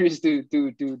very curious to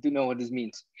know what this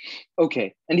means.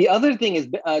 Okay. And the other thing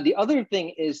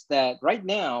is that right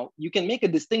now you can make a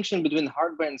distinction between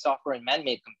hardware and software and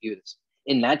man-made computers.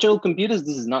 In natural computers,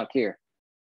 this is not clear.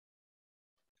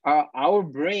 Our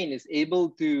brain is able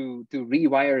to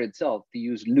rewire itself, to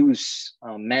use loose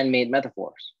man-made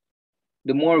metaphors.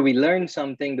 The more we learn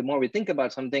something, the more we think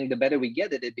about something, the better we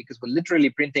get at it because we're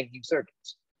literally printing new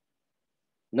circuits.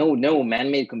 No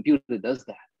man-made computer does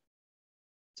that.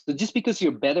 So just because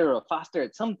you're better or faster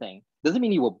at something doesn't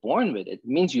mean you were born with it. It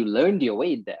means you learned your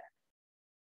way there.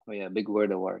 Oh yeah, big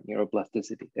word award,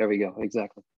 neuroplasticity. There we go,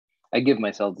 exactly. I give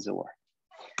myself this award.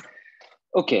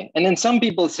 Okay, and then some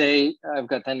people say, I've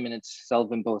got 10 minutes,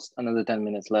 self-imposed, another 10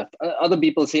 minutes left. Other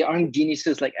people say, aren't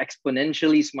geniuses like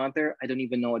exponentially smarter? I don't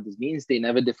even know what this means. They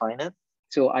never define it.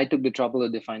 So I took the trouble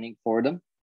of defining for them.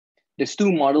 There's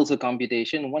two models of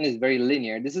computation. One is very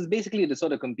linear. This is basically the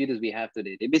sort of computers we have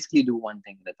today. They basically do one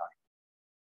thing at a time.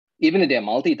 Even if they're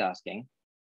multitasking,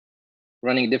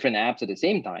 running different apps at the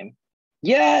same time,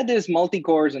 yeah, there's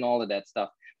multi-cores and all of that stuff.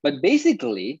 But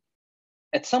basically,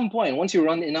 at some point, once you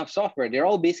run enough software, they're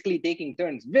all basically taking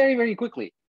turns very, very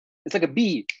quickly. It's like a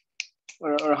bee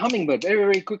or a hummingbird, very,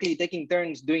 very quickly taking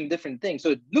turns doing different things.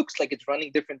 So it looks like it's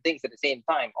running different things at the same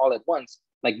time, all at once,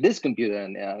 like this computer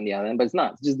on the other end, but it's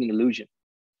not. It's just an illusion.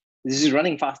 This is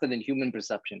running faster than human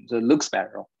perception. So it looks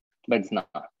parallel, but it's not.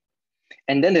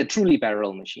 And then they're truly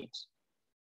parallel machines.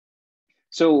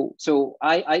 So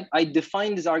I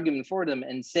define this argument for them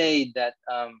and say that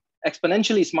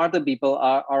exponentially smarter people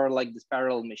are like these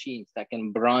parallel machines that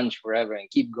can branch forever and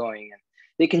keep going. And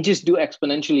they can just do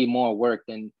exponentially more work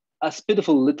than us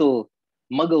pitiful little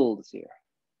muggles here.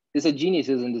 These are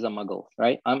geniuses and these are muggles,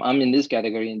 right? I'm in this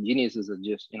category, and geniuses are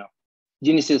just, you know,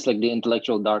 geniuses like the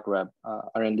intellectual dark web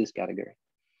are in this category.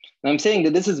 And I'm saying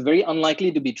that this is very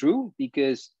unlikely to be true,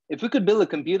 because if we could build a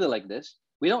computer like this,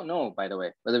 we don't know, by the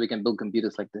way, whether we can build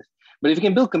computers like this. But if you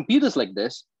can build computers like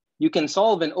this, you can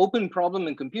solve an open problem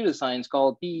in computer science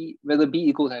called P, whether B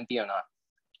equals NP or not.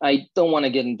 I don't want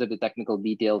to get into the technical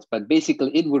details, but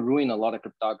basically it would ruin a lot of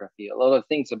cryptography. A lot of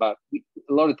things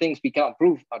we cannot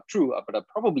prove are true, but are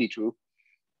probably true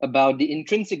about the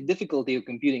intrinsic difficulty of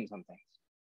computing some things.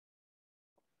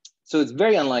 So it's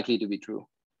very unlikely to be true.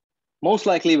 Most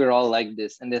likely we're all like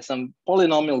this, and there's some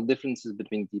polynomial differences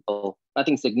between people,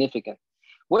 nothing significant.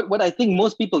 What I think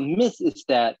most people miss is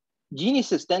that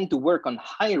geniuses tend to work on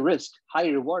high risk, high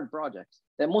reward projects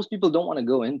that most people don't want to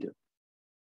go into.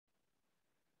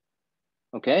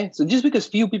 Okay, so just because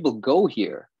few people go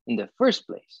here in the first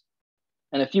place,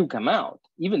 and a few come out,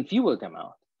 even fewer come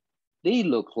out, they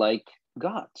look like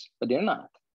gods, but they're not.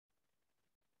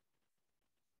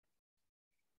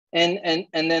 And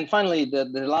then finally, the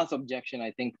last objection,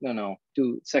 I think,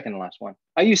 second last one.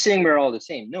 Are you saying we're all the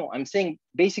same? No, I'm saying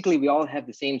basically we all have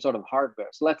the same sort of hardware.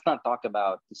 So let's not talk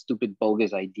about the stupid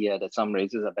bogus idea that some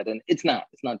races are better. It's not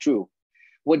true.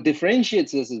 What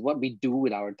differentiates us is what we do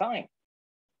with our time,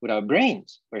 with our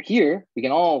brains. We're here, we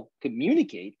can all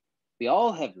communicate. We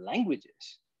all have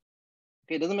languages.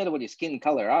 Okay, it doesn't matter what your skin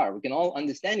color are. We can all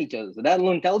understand each other. So that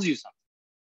alone tells you something.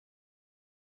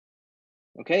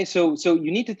 Okay, so you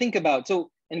need to think about,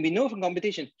 and we know from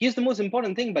computation, here's the most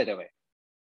important thing, by the way.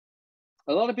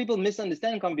 A lot of people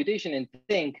misunderstand computation and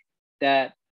think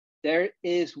that there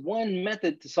is one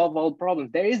method to solve all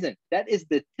problems. There isn't. That is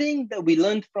the thing that we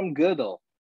learned from Gödel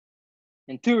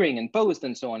and Turing and Post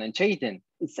and so on, and Chaitin.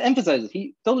 It emphasizes,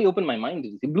 he totally opened my mind to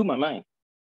this. He blew my mind.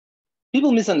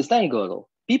 People misunderstand Gödel.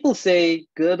 People say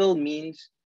Gödel means,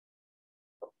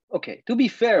 okay, to be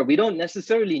fair, we don't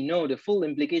necessarily know the full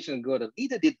implication of Gödel.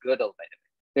 Neither did Gödel, by the way.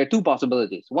 There are two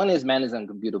possibilities. One is man is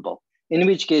uncomputable, in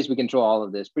which case we can throw all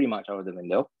of this pretty much out of the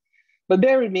window. But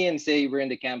bear with me and say we're in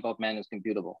the camp of man is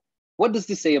computable. What does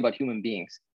this say about human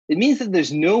beings? It means that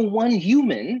there's no one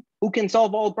human who can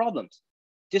solve all problems.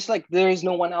 Just like there is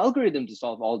no one algorithm to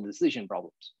solve all decision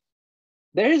problems.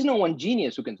 There is no one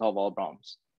genius who can solve all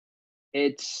problems.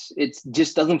 It's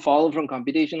just doesn't follow from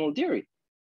computational theory.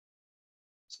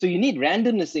 So you need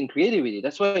randomness and creativity.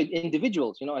 That's why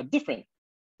individuals, are different.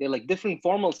 They're like different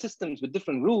formal systems with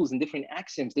different rules and different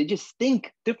axioms. They just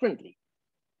think differently.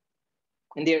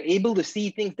 And they're able to see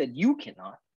things that you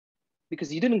cannot,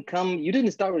 because you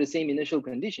didn't start with the same initial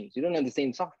conditions. You don't have the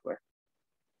same software.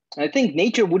 And I think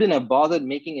nature wouldn't have bothered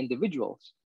making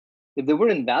individuals if there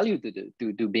weren't value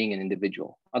to being an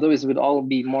individual. Otherwise, it would all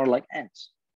be more like ants.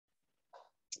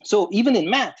 So even in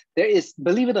math, there is,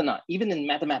 believe it or not, even in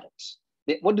mathematics,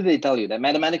 what do they tell you? That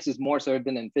mathematics is more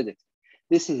certain than physics.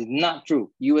 This is not true.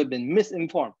 You have been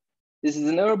misinformed. This is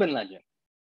an urban legend.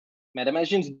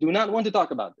 Mathematicians do not want to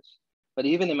talk about this. But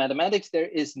even in mathematics, there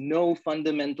is no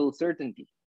fundamental certainty.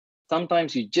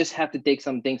 Sometimes you just have to take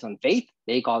some things on faith.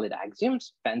 They call it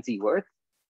axioms, fancy word,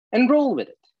 and roll with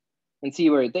it and see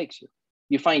where it takes you.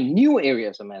 You find new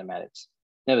areas of mathematics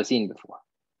never seen before.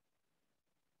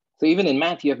 So even in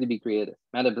math, you have to be creative.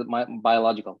 Math is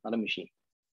biological, not a machine.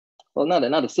 Well, not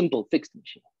a simple fixed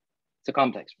machine. It's a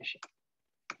complex machine.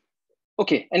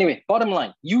 Okay, anyway, bottom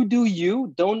line, you do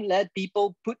you. Don't let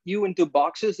people put you into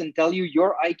boxes and tell you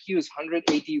your IQ is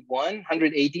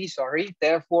 180, sorry.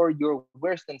 Therefore, you're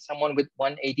worse than someone with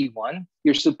 181.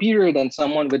 You're superior than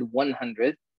someone with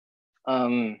 100.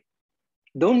 Don't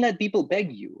let people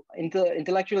beg you.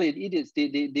 Intellectually, it is.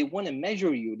 They want to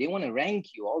measure you. They want to rank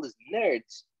you. All these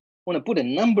nerds want to put a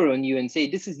number on you and say,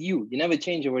 this is you. You never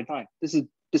change over time. This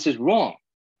is wrong.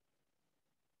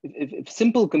 If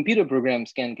simple computer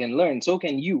programs can learn, so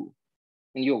can you.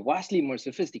 And you're vastly more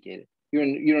sophisticated.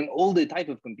 You're an older type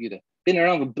of computer, been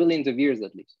around for billions of years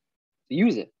at least. So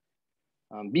use it.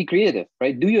 Be creative,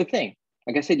 right? Do your thing.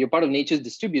 Like I said, you're part of nature's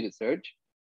distributed search.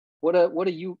 What are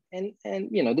you? And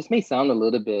this may sound a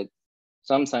little bit.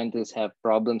 Some scientists have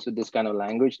problems with this kind of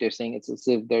language. They're saying it's as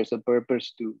if there's a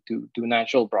purpose to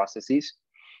natural processes.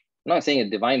 I'm not saying a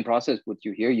divine process put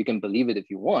you here. You can believe it if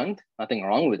you want. Nothing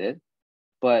wrong with it.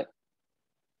 But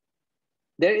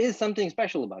there is something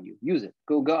special about you. Use it.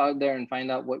 Go out there and find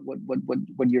out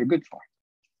what you're good for.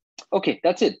 Okay,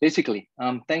 that's it basically.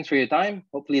 Thanks for your time.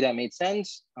 Hopefully that made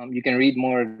sense. You can read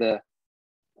more of the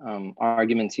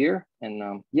arguments here,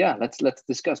 and yeah, let's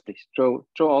discuss, please. Throw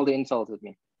all the insults at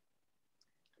me.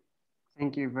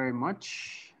 Thank you very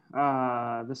much.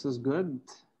 This is good.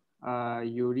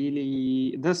 You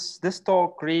really, this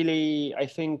talk really, I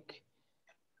think,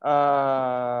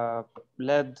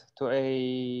 led to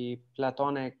a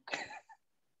Platonic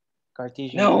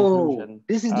Cartesian conclusion.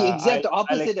 This is the exact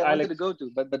opposite I wanted to go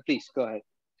to, but please go ahead.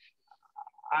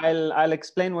 I'll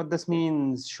explain what this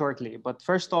means shortly. But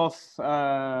first off,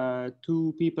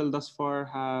 two people thus far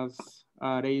have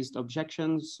raised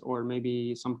objections or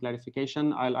maybe some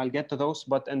clarification. I'll get to those.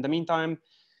 But in the meantime,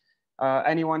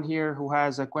 anyone here who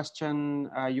has a question,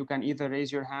 you can either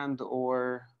raise your hand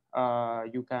or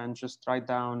you can just write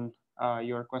down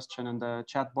your question in the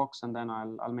chat box, and then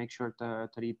I'll make sure to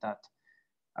read that.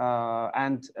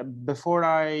 And before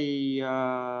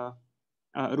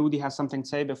Rudy has something to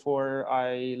say before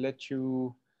I let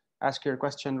you ask your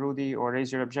question, Rudy, or raise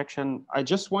your objection. I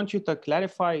just want you to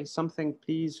clarify something,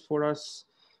 please, for us.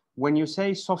 When you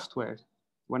say software,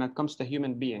 when it comes to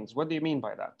human beings, what do you mean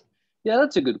by that? Yeah,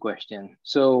 that's a good question.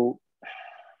 So,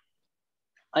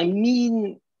 I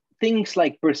mean things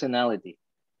like personality,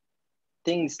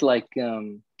 things like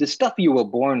the stuff you were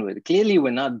born with. Clearly,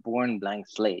 we're not born blank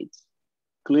slates.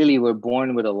 Clearly, we're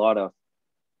born with a lot of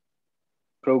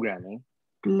programming.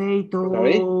 Plato.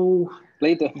 Sorry?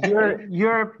 Plato.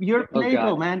 You're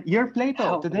Plato, man. You're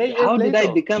Plato. Today you're how Plato. Did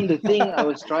I become the thing I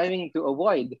was striving to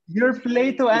avoid? You're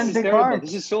Plato and This is Descartes. terrible.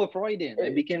 This is so Freudian. I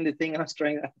became the thing I was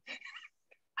trying to...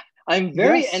 I'm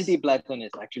very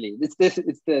anti-Platonist, actually. It's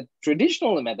the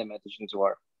traditional mathematicians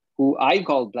who I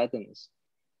call Platonists.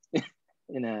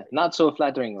 In a not so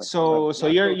flattering way. So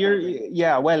you're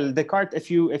yeah, well, Descartes,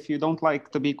 if you don't like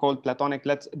to be called Platonic,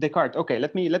 Descartes. Okay,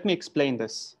 let me explain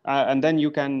this, and then you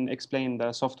can explain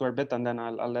the software bit, and then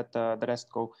I'll let the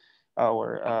rest go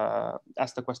or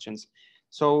ask the questions.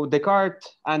 So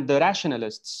Descartes and the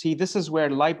rationalists, see, this is where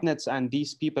Leibniz and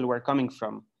these people were coming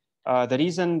from. The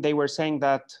reason they were saying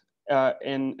that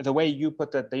in the way you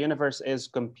put it, the universe is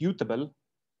computable.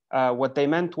 What they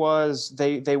meant was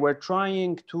they were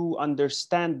trying to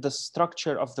understand the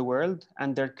structure of the world,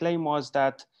 and their claim was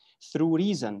that through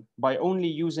reason, by only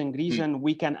using reason,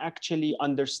 we can actually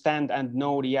understand and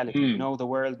know reality, know the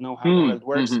world, know how the world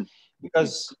works,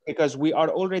 because we are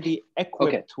already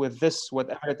equipped with this,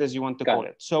 whatever it is you want to call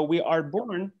it. So we are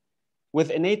born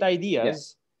with innate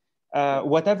ideas,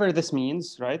 whatever this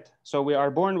means, right? So we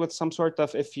are born with some sort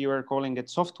of, if you are calling it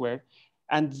software,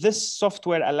 and this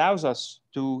software allows us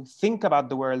to think about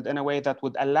the world in a way that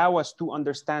would allow us to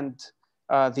understand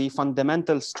the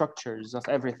fundamental structures of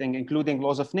everything, including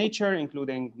laws of nature,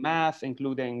 including math,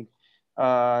 including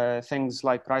things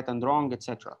like right and wrong,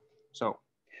 etc. So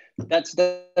that's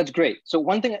great. So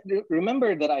one thing,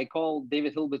 remember that I call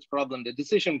David Hilbert's problem, the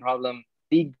decision problem,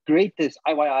 the greatest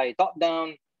IYI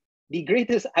top-down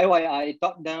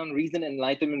reason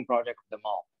enlightenment project of them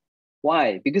all.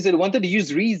 Why? Because it wanted to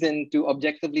use reason to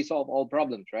objectively solve all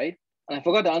problems, right? And I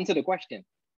forgot to answer the question.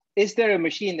 Is there a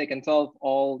machine that can solve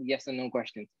all yes and no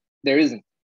questions? There isn't.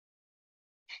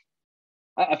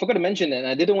 I forgot to mention that, and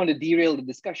I didn't want to derail the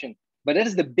discussion, but that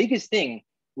is the biggest thing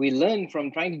we learned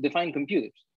from trying to define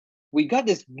computers. We got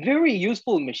these very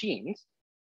useful machines.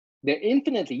 They're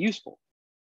infinitely useful.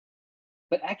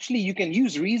 But actually, you can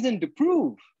use reason to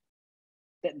prove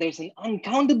that there's an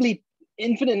uncountably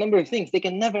infinite number of things they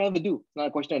can never ever do. It's not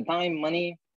a question of time,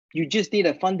 money. You just need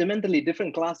a fundamentally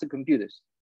different class of computers.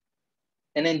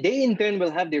 And then they in turn will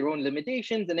have their own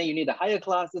limitations, and then you need a higher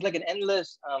class. It's like an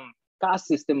endless caste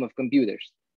system of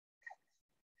computers.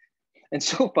 And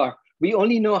so far, we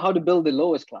only know how to build the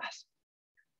lowest class.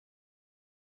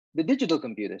 The digital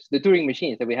computers, the Turing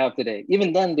machines that we have today,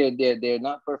 even then they're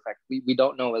not perfect. We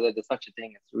don't know whether there's such a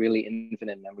thing as really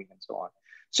infinite memory and so on.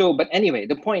 So, but anyway,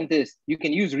 the point is you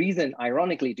can use reason,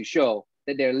 ironically, to show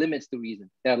that there are limits to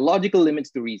reason. There are logical limits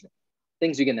to reason,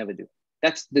 things you can never do.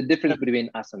 That's the difference between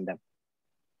us and them.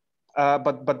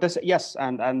 But this, yes,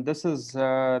 and this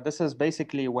is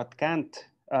basically what Kant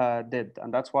did,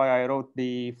 and that's why I wrote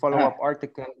the follow-up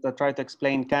article that tried to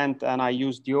explain Kant, and I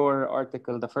used your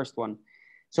article, the first one.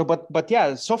 So, but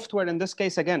yeah, software in this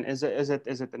case again, is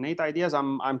it innate ideas?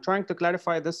 I'm trying to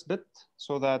clarify this bit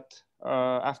so that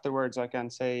afterwards I can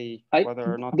say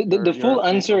whether or not the full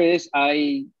answer is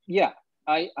I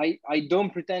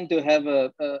don't pretend to have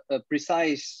a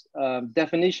precise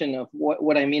definition of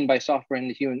what I mean by software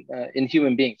in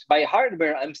human beings. By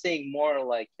hardware, I'm saying more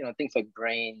like things like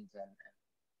brains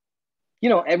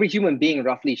and every human being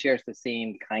roughly shares the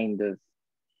same kind of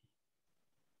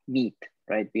meat,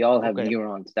 right? We all have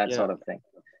neurons, that sort of thing.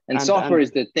 And software is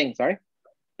the thing. Sorry.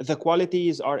 The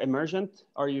qualities are emergent,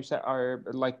 or you say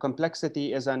like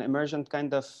complexity is an emergent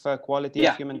kind of quality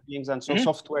of human beings, and so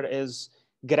software is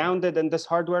grounded in this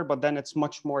hardware, but then it's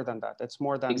much more than that. It's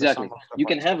more than exactly. the sum of the You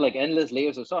can parts. have like endless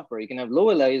layers of software. You can have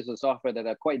lower layers of software that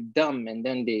are quite dumb, and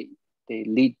then they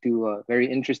lead to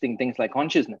very interesting things like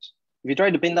consciousness. If you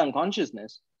try to pin down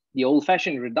consciousness, the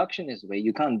old-fashioned reductionist way,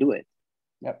 you can't do it.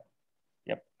 Yep.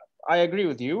 I agree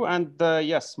with you. And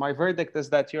yes, my verdict is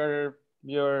that you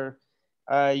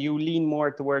lean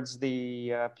more towards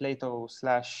the Plato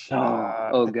slash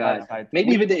oh Descartes God, side.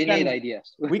 maybe with the innate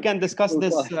ideas. We can discuss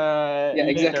this yeah, later.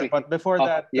 exactly. But before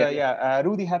that, yeah.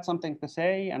 Rudy had something to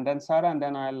say, and then Sarah, and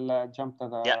then I'll jump to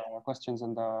the questions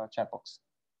in the chat box.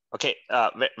 Okay,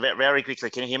 very quickly,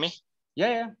 can you hear me?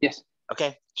 Yeah. Yes.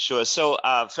 Okay, sure. So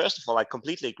first of all, I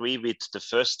completely agree with the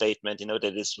first statement,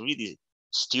 that it's really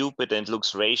stupid and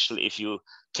looks racial if you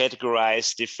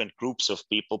categorize different groups of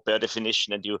people per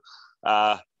definition and you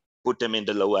put them in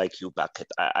the low IQ bucket.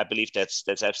 I believe that's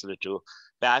absolutely true.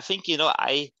 But I think,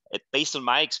 based on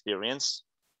my experience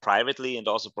privately and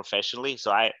also professionally,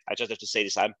 so I just have to say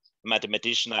this, I'm a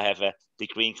mathematician. I have a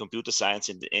degree in computer science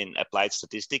in applied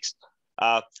statistics.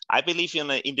 I believe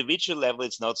on an individual level,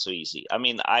 it's not so easy. I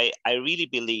mean, I really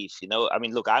believe,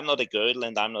 look, I'm not a Gödel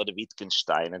and I'm not a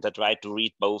Wittgenstein, and I try to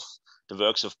read both the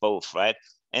works of both, right?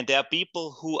 And there are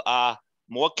people who are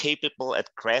more capable at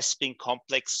grasping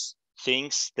complex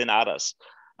things than others.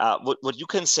 What you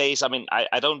can say is,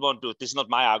 I don't want to, this is not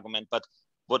my argument, but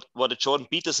what Jordan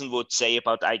Peterson would say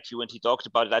about IQ, and he talked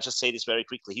about it, I just say this very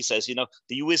quickly. He says, the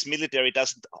US military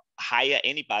doesn't hire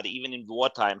anybody, even in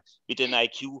wartime, with an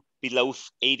IQ below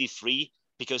 83,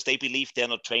 because they believe they're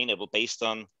not trainable based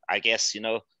on, I guess,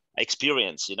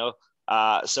 experience, and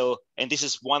this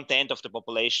is 1/10 of the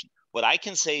population. What I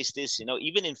can say is this,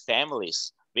 even in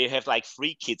families, we have like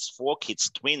 3 kids, 4 kids,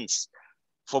 twins,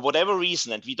 for whatever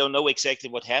reason, and we don't know exactly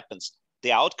what happens,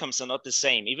 the outcomes are not the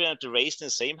same. Even if they're raised in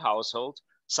the same household,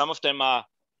 some of them are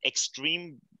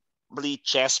extremely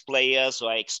chess players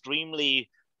or extremely,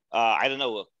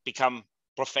 become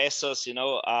professors, in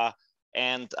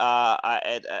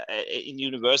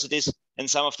universities, and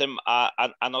some of them are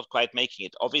not quite making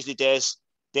it. Obviously,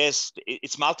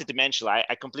 it's multidimensional.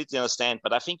 I completely understand,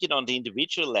 but I think, on the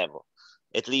individual level,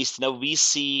 at least, we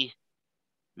see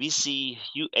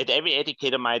you, and every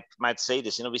educator might say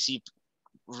this, we see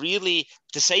really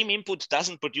the same input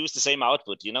doesn't produce the same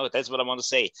output. That's what I want to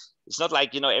say. It's not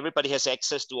like, everybody has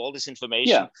access to all this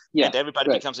information and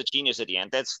everybody becomes a genius at the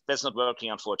end. That's not working,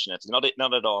 unfortunately.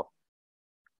 Not at all.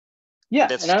 Yeah,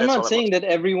 and I'm not saying that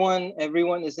everyone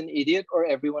is an idiot or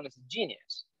everyone is a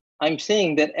genius. I'm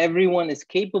saying that everyone is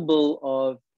capable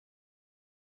of,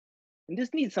 and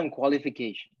this needs some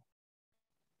qualification.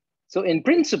 So in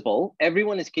principle,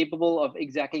 everyone is capable of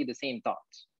exactly the same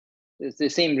thoughts. It's the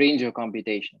same range of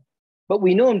computation. But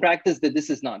we know in practice that this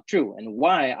is not true. And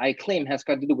why I claim has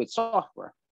got to do with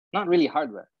software, not really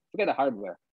hardware. Forget the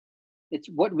hardware. It's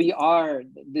what we are.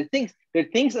 There are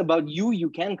things about you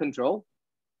can control,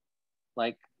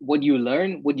 like what you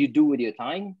learn, what you do with your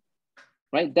time,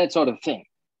 right? That sort of thing.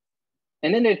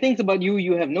 And then there are things about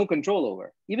you have no control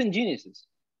over, even geniuses,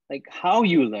 like how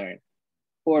you learn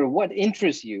or what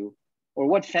interests you or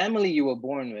what family you were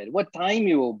born with, what time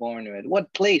you were born with,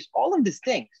 what place, all of these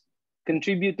things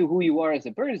contribute to who you are as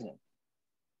a person.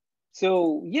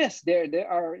 So yes, there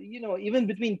are, even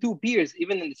between 2 peers,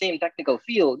 even in the same technical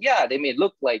field, yeah, they may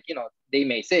look like, they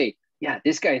may say, yeah,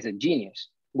 this guy is a genius.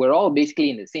 We're all basically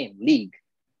in the same league,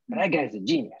 but that guy's a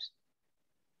genius.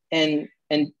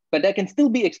 But that can still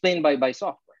be explained by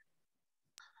software.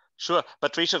 Sure,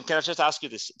 but Richard, can I just ask you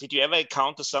this? Did you ever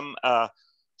encounter some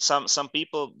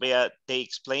people where they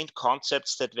explained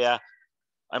concepts that were,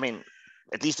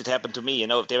 at least it happened to me,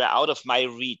 they were out of my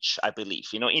reach, I believe,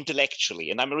 intellectually.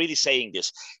 And I'm really saying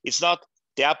this. It's not,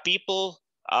 there are people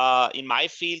in my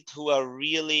field who are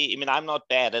really, I'm not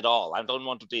bad at all. I don't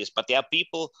want to do this, but there are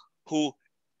people who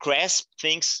grasp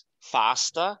things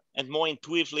faster and more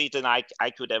intuitively than I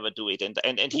could ever do it. And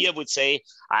here I would say,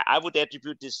 I would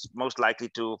attribute this most likely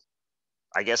to,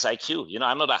 I guess, IQ.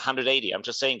 I'm not 180. I'm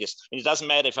just saying this. And it doesn't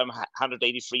matter if I'm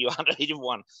 183 or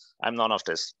 181. I'm none of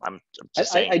this. I'm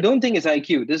just saying. I don't think it's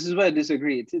IQ. This is where I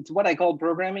disagree. It's what I call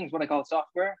programming. It's what I call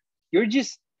software.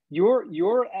 Let's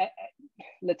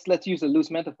use a loose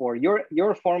metaphor.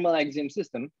 Your formal axiom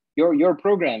system, your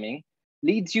programming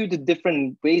leads you to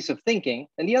different ways of thinking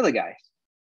than the other guys.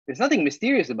 There's nothing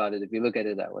mysterious about it if you look at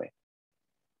it that way.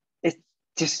 It's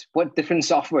just what different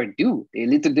software do. They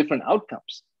lead to different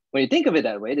outcomes. When you think of it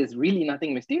that way, there's really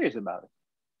nothing mysterious about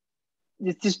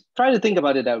it. Just try to think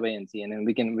about it that way and see, and then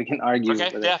we can argue.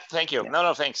 Okay. Yeah. Thank you. Yeah.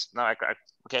 No. Thanks. No.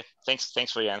 Okay,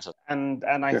 thanks for your answer. And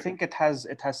I think it has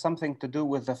something to do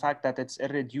with the fact that it's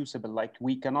irreducible. Like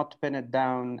we cannot pin it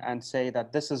down and say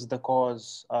that this is the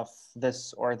cause of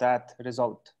this or that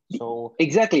result. So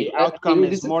exactly, the outcome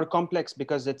is more complex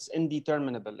because it's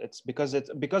indeterminable. It's because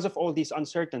of all these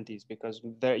uncertainties. Because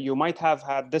you might have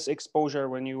had this exposure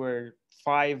when you were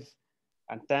 5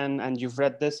 and 10, and you've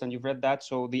read this and you've read that.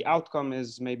 So the outcome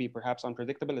is maybe perhaps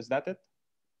unpredictable. Is that it?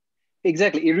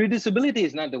 Exactly. Irreducibility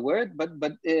is not the word, but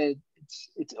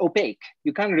it's opaque.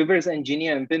 You can't reverse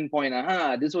engineer and pinpoint,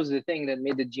 aha, this was the thing that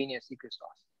made the genius secret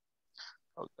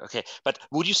sauce. Okay, but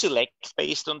would you select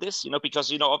based on this?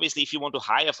 Because obviously, if you want to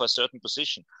hire for a certain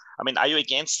position, I mean, are you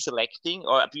against selecting,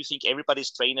 or do you think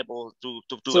everybody's trainable to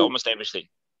do almost everything?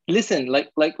 Listen,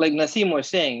 like Naseem was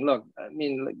saying, look, I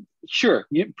mean, sure,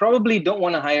 you probably don't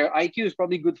want to hire. IQ is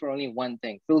probably good for only one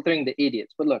thing, filtering the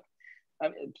idiots. But look,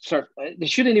 sorry, they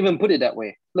shouldn't even put it that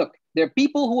way. Look, there are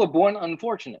people who are born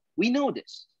unfortunate. We know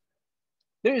this.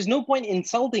 There is no point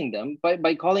insulting them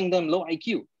by calling them low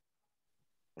IQ.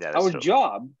 Yeah, our true.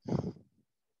 job,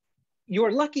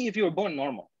 you're lucky if you were born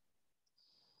normal.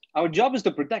 Our job is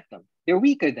to protect them. They're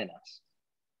weaker than us.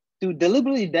 To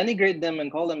deliberately denigrate them and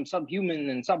call them subhuman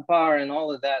and subpar and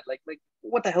all of that, like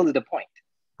what the hell is the point?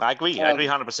 I agree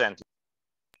 100%.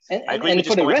 And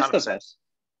for the rest of us,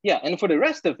 and for the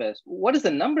rest of us, what is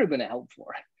the number going to help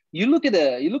for? You look at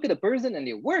a person and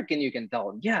their work, and you can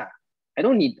tell, yeah, I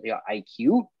don't need your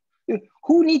IQ.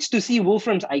 Who needs to see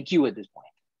Wolfram's IQ at this point?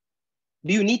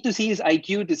 Do you need to see his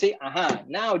IQ to say, aha,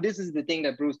 now this is the thing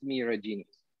that proves to me you're a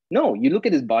genius? No, you look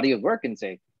at his body of work and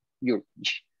say, you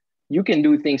can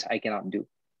do things I cannot do.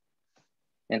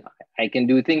 And I can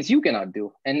do things you cannot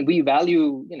do. And we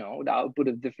value, the output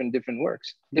of different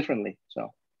works differently.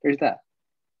 So there's that.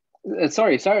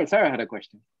 Sorry, Sarah had a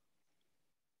question.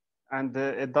 And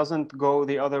it doesn't go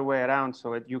the other way around.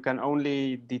 So you can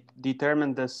only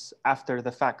determine this after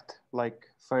the fact, like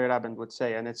Feyerabend would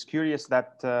say. And it's curious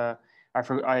that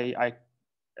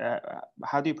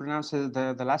how do you pronounce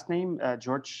the last name?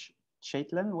 George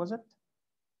Chaitin, was it?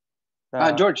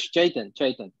 George Chaitin.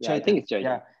 Yeah, I think it's Chaitin.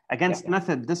 Yeah. Against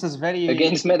method. This is very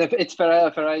against method. It's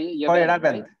Feyerabend, right?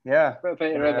 Yeah.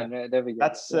 Feyerabend. There we go.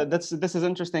 This is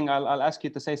interesting. I'll ask you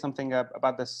to say something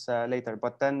about this later.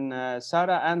 But then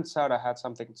Sarah had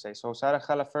something to say. So Sarah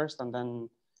Khala first, and then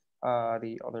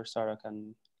the other Sarah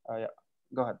can.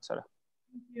 Go ahead, Sarah.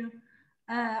 Thank you.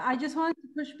 I just wanted to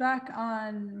push back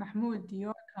on Mahmoud,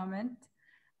 your comment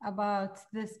about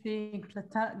this being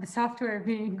the software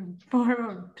being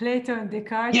for Plato and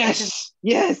Descartes.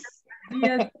 Yes.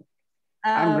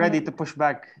 I'm ready to push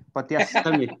back, but yes,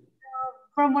 tell me.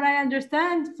 From what I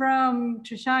understand from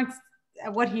Shashank's,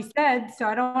 what he said, so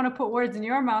I don't want to put words in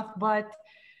your mouth, but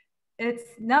it's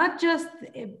not just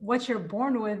what you're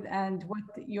born with and what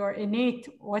your innate,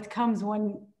 what comes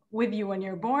with you when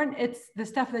you're born, it's the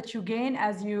stuff that you gain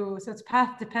so it's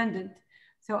path dependent.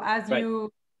 So as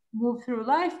you move through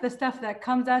life, the stuff that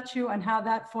comes at you and how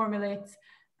that formulates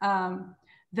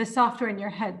the software in your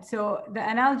head. So the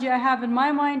analogy I have in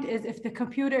my mind is if the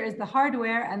computer is the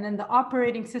hardware and then the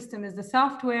operating system is the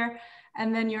software,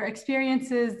 and then your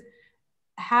experiences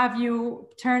have you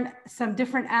turn some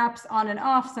different apps on and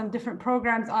off, some different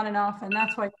programs on and off, and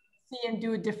that's why you see and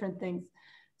do different things.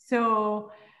 So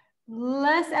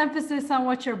less emphasis on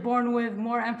what you're born with,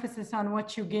 more emphasis on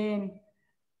what you gain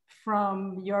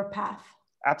from your path.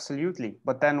 Absolutely.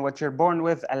 But then what you're born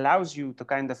with allows you to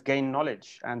kind of gain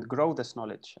knowledge and grow this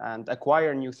knowledge and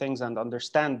acquire new things and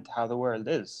understand how the world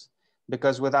is.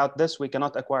 Because without this, we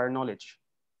cannot acquire knowledge.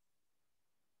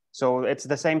 So it's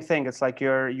the same thing. It's like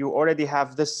you already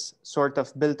have this sort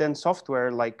of built-in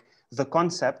software, like the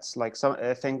concepts, like some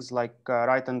things like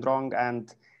right and wrong,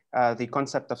 and the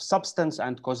concept of substance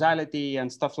and causality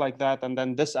and stuff like that. And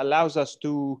then this allows us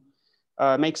to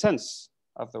make sense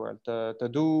of the world, to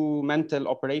do mental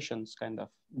operations, kind of.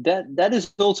 That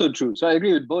is also true. So I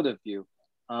agree with both of you.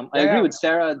 I agree with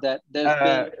Sarah that there's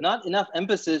been not enough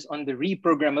emphasis on the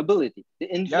reprogrammability, the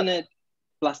infinite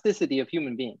plasticity of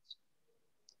human beings.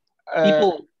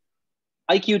 People,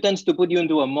 IQ tends to put you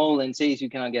into a mold and says you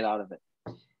cannot get out of it.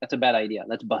 That's a bad idea.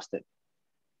 Let's bust it.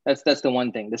 That's the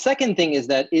one thing. The second thing is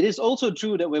that it is also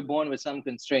true that we're born with some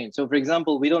constraints. So for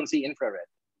example, we don't see infrared.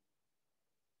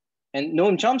 And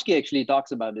Noam Chomsky actually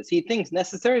talks about this. He thinks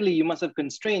necessarily you must have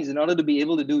constraints in order to be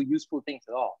able to do useful things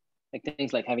at all. Like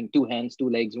things like having 2 hands, 2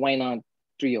 legs, why not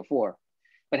 3 or 4?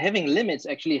 But having limits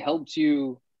actually helps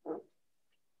you,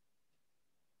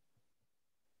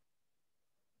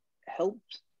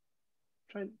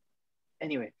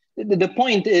 anyway. The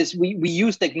point is we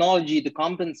use technology to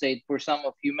compensate for some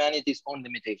of humanity's own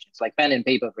limitations, like pen and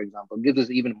paper, for example, gives us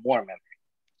even more memory.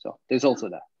 So there's also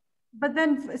that. But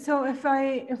then, so if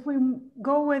we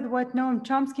go with what Noam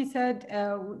Chomsky said,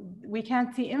 we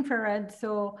can't see infrared.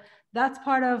 So that's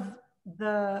part of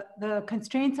the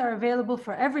constraints are available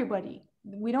for everybody.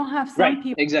 We don't have some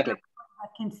people exactly that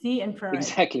can see infrared.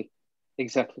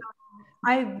 Exactly.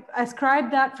 I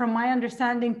ascribe that from my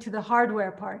understanding to the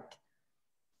hardware part.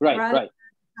 Right. The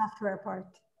software part.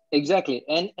 Exactly.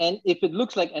 And if it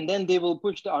looks like, and then they will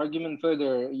push the argument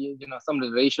further, you know, some of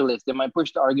the racialists, they might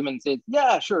push the argument and say,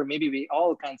 yeah, sure, maybe we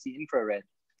all can't see infrared.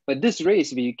 But this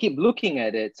race, if you keep looking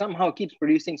at it, somehow keeps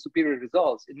producing superior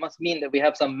results. It must mean that we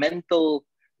have some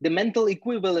the mental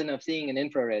equivalent of seeing an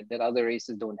infrared that other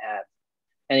races don't have.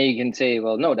 And you can say,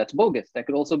 well, no, that's bogus. That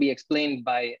could also be explained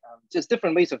by just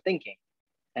different ways of thinking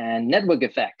and network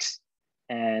effects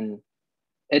and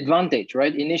advantage,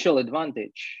 right? Initial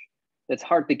advantage. That's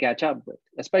hard to catch up with,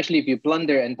 especially if you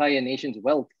plunder entire nation's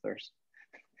wealth first,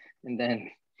 and then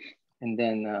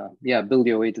build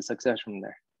your way to success from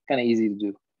there. Kind of easy to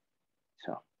do.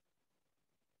 So.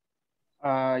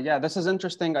 Yeah, this is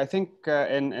interesting. I think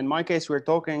in my case, we're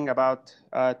talking about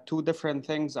two different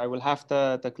things. I will have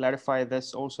to clarify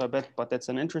this also a bit, but it's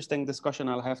an interesting discussion.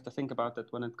 I'll have to think about it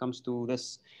when it comes to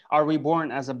this. Are we born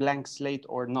as a blank slate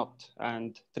or not?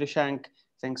 And Trishank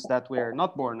thinks that we're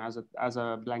not born as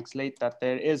a blank slate, that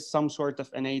there is some sort of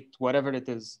innate, whatever it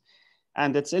is.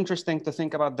 And it's interesting to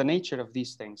think about the nature of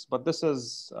these things. But this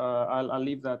is, I'll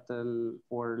leave that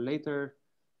for later.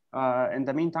 In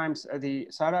the meantime,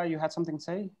 Sarah, you had something to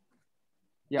say?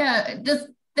 Yeah, just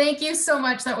thank you so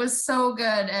much. That was so good.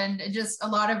 And just a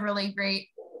lot of really great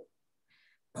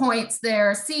points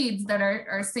there, seeds that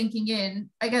are sinking in.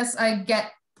 I guess I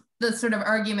get the sort of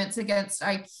arguments against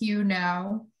IQ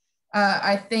now.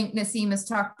 I think Nassim has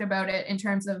talked about it in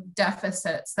terms of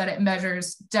deficits, that it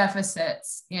measures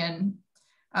deficits in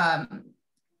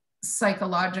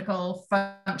psychological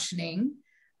functioning.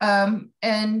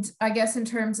 And I guess in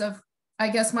terms of,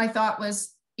 my thought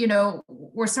was, you know,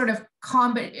 we're sort of,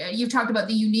 you've talked about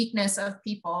the uniqueness of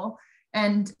people,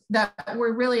 and that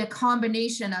we're really a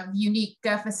combination of unique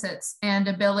deficits and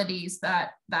abilities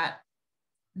that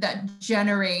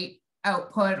generate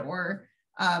output or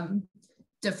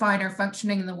define our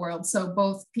functioning in the world. So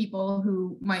both people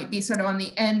who might be sort of on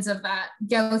the ends of that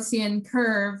Gaussian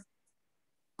curve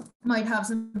might have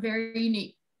some very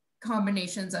unique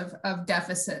combinations of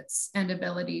deficits and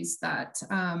abilities that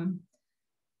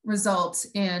result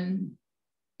in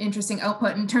interesting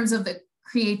output. In terms of the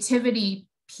creativity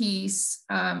piece,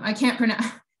 I can't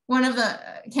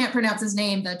pronounce his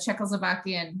name, the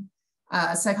Czechoslovakian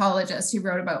psychologist who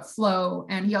wrote about flow,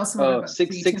 and he also wrote about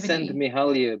creativity.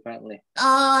 Csikszentmihalyi, apparently.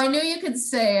 Oh, I knew you could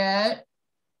say it.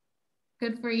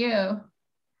 Good for you.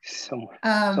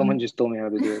 Someone just told me how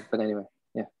to do it, but anyway,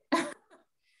 yeah.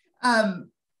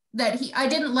 I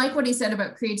didn't like what he said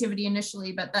about creativity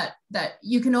initially, but that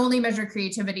you can only measure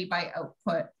creativity by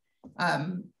output.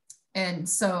 And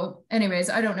so anyways,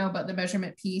 I don't know about the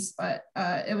measurement piece, but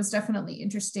it was definitely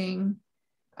interesting.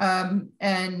 And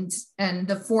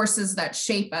the forces that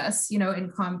shape us, you know,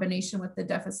 in combination with the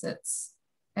deficits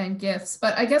and gifts.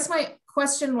 But I guess my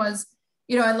question was,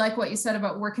 you know, I like what you said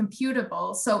about we're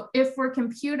computable. So if we're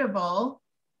computable,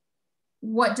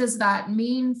 what does that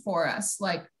mean for us?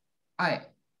 Like,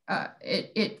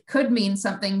 it could mean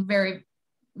something very,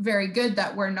 very good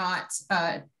that we're not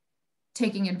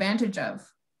taking advantage of.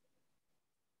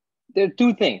 There are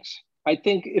two things. I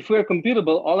think if we're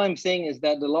computable, all I'm saying is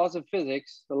that the laws of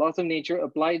physics, the laws of nature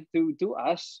apply to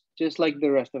us, just like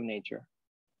the rest of nature.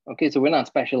 Okay, so we're not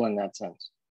special in that sense.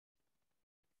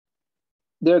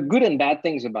 There are good and bad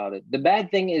things about it. The bad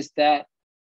thing is that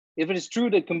if it is true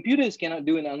that computers cannot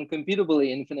do an uncomputably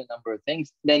infinite number of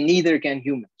things, then neither can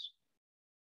humans.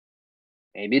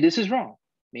 Maybe this is wrong.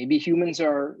 Maybe humans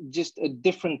are just a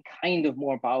different kind of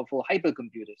more powerful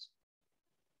hypercomputers,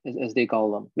 as they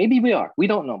call them. Maybe we are, we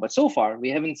don't know. But so far, we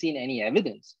haven't seen any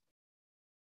evidence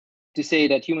to say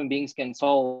that human beings can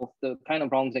solve the kind of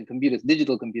problems that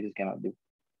digital computers cannot do.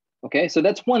 Okay, so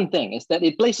that's one thing, is that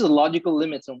it places logical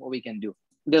limits on what we can do.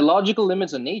 The logical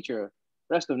limits on nature,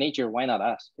 rest of nature, why not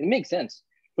us? It makes sense.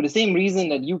 For the same reason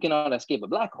that you cannot escape a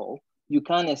black hole, you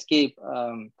can't escape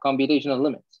computational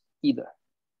limits either.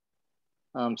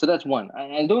 So that's one.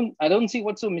 I don't see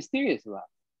what's so mysterious about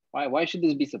it. Why should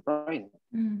this be surprising?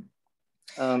 And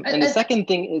the second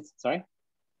thing is, sorry?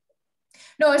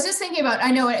 No, I was just thinking about,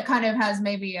 I know it kind of has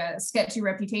maybe a sketchy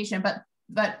reputation,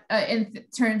 but in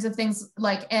terms of things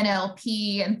like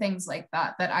NLP and things like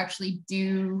that, that actually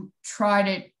do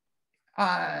try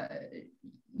to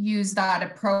use that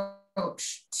approach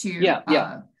approach to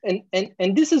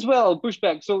and this as well, I'll push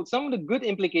back. So some of the good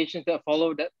implications that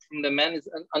follow that from the man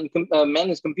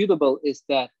is computable is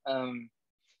that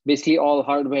basically all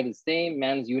hardware is the same,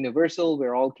 man's universal,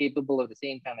 we're all capable of the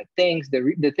same kind of things.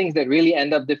 The things that really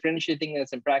end up differentiating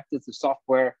us in practice is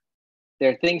software.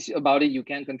 There are things about it you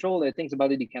can control, there are things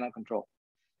about it you cannot control.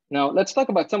 Now let's talk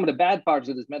about some of the bad parts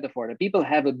of this metaphor that people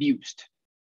have abused.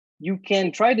 You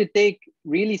can try to take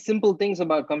really simple things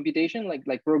about computation,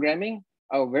 like programming,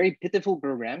 or very pitiful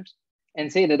programs,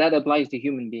 and say that that applies to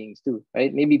human beings too,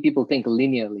 right? Maybe people think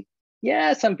linearly.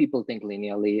 Yeah, some people think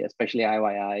linearly, especially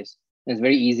IYIs. And it's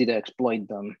very easy to exploit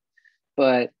them.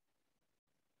 But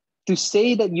to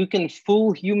say that you can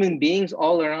fool human beings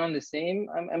all around the same,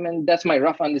 I mean, that's my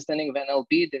rough understanding of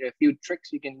NLP. There are a few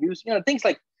tricks you can use, things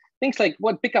like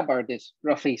what pickup artists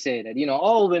roughly say, that,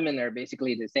 all women are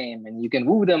basically the same and you can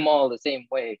woo them all the same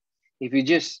way. If you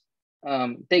just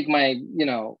take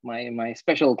my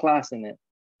special class in it.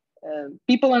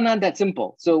 People are not that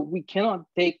simple. So we cannot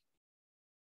take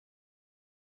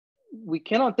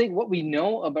what we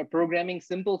know about programming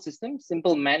simple systems,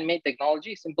 simple man-made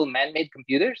technology, simple man-made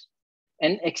computers,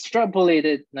 and extrapolate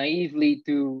it naively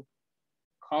to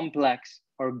complex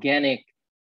organic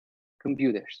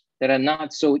computers that are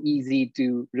not so easy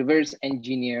to reverse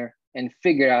engineer and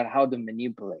figure out how to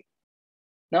manipulate.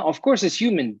 Now, of course, as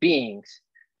human beings,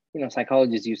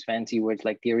 psychologists use fancy words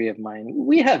like theory of mind.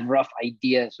 We have rough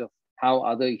ideas of how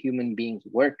other human beings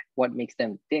work, what makes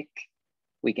them tick.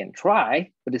 We can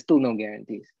try, but there's still no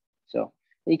guarantees. So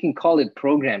you can call it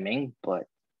programming, but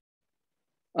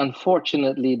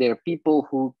unfortunately, there are people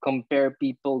who compare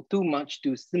people too much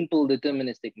to simple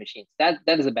deterministic machines. That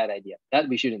is a bad idea. That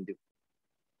we shouldn't do.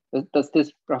 Does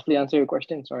this roughly answer your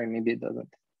question? Sorry, maybe it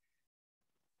doesn't.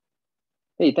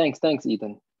 Hey, thanks,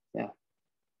 Ethan. Yeah.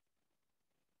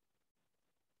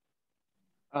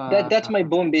 That's my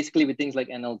bone basically with things like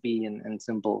NLP and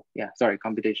simple,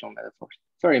 computational metaphors.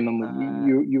 Sorry,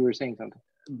 Mahmoud, you were saying something.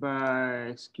 But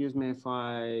excuse me if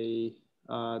I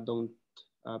don't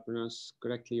pronounce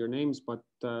correctly your names, but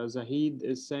Zahid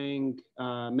is saying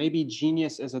maybe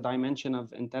genius is a dimension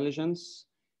of intelligence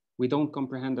we don't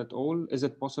comprehend at all. Is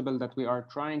it possible that we are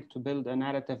trying to build a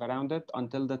narrative around it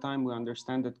until the time we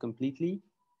understand it completely?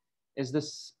 Is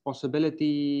this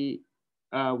possibility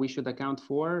we should account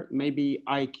for? Maybe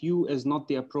IQ is not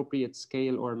the appropriate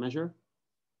scale or measure?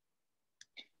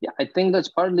 Yeah, I think that's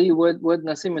partly what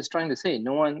Nassim is trying to say.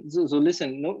 No one, so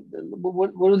listen,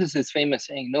 what is this famous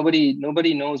saying?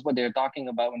 Nobody knows what they're talking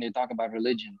about when they talk about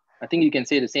religion. I think you can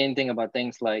say the same thing about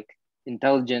things like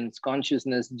intelligence,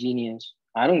 consciousness, genius.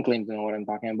 I don't claim to know what I'm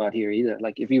talking about here either.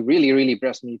 Like if you really, really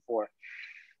press me for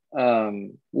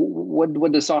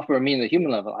what does software mean at the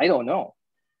human level? I don't know.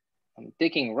 I'm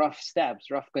taking rough stabs,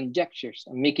 rough conjectures.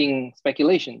 I'm making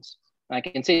speculations. I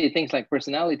can say things like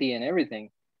personality and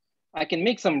everything. I can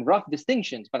make some rough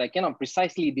distinctions, but I cannot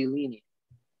precisely delineate.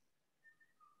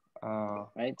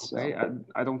 Right? Okay, so,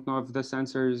 I don't know if this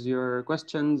answers your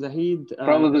question, Zahid.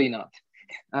 Probably not.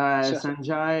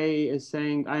 Sanjay is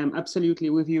saying, I am absolutely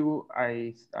with you.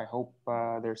 I hope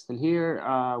they're still here.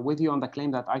 With you on the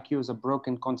claim that IQ is a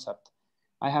broken concept.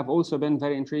 I have also been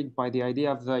very intrigued by the idea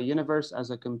of the universe as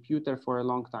a computer for a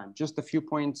long time. Just a few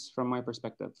points from my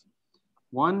perspective.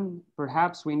 One,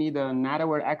 perhaps we need a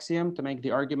narrower axiom to make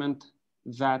the argument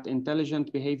that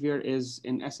intelligent behavior is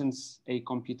in essence a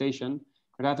computation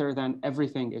rather than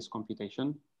everything is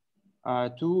computation.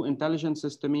 Two, intelligence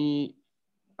is to me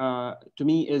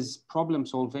is problem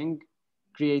solving.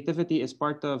 Creativity is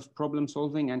part of problem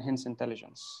solving and hence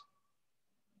intelligence.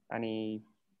 Any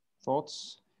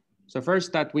thoughts? So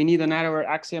first, that we need a narrower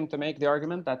axiom to make the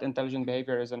argument that intelligent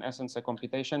behavior is in essence a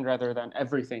computation rather than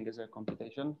everything is a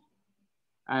computation.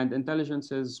 And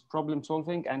intelligence is problem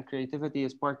solving and creativity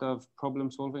is part of problem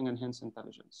solving and hence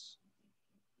intelligence.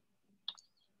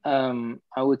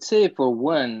 I would say for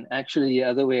one, actually the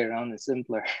other way around is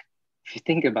simpler. If you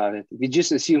think about it, if you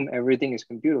just assume everything is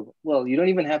computable, well, you don't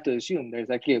even have to assume.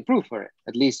 There's actually a proof for it,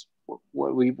 at least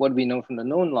what we know from the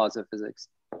known laws of physics.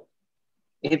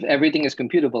 If everything is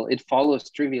computable, it follows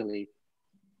trivially,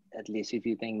 at least if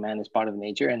you think man is part of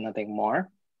nature and nothing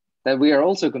more, that we are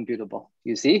also computable,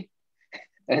 you see?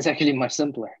 And it's actually much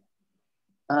simpler.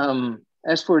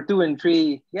 As for 2 and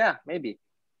 3, yeah, maybe.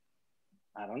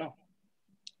 I don't know.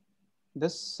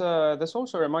 This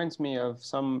also reminds me of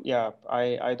some,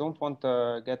 I don't want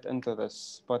to get into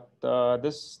this, but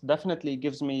this definitely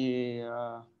gives me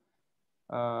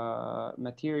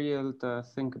material to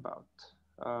think about.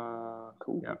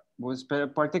 Cool. Yeah, was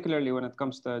particularly when it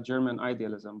comes to German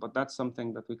idealism, but that's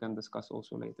something that we can discuss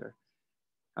also later.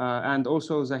 And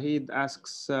also Zahid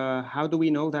asks, how do we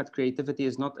know that creativity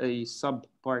is not a sub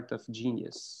part of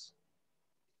genius?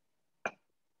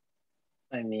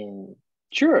 I mean,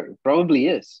 sure, it probably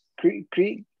is.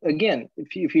 Again,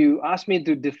 if you ask me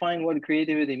to define what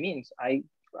creativity means, I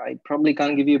probably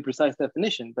can't give you a precise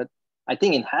definition, but I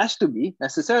think it has to be.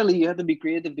 Necessarily, you have to be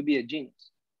creative to be a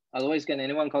genius. Otherwise, can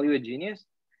anyone call you a genius?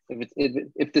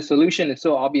 If the solution is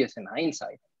so obvious in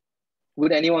hindsight,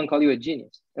 would anyone call you a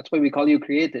genius? That's why we call you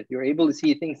creative. You're able to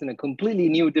see things in a completely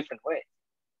new, different way,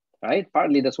 right?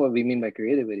 Partly that's what we mean by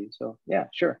creativity. So yeah,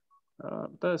 sure.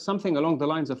 There's something along the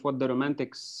lines of what the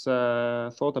Romantics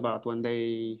thought about when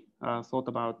they thought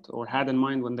about, or had in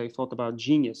mind when they thought about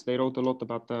genius. They wrote a lot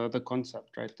about the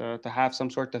concept, right? To have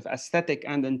some sort of aesthetic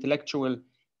and intellectual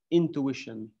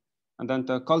intuition, and then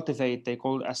to cultivate, they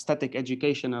call aesthetic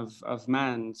education of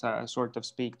man, sort of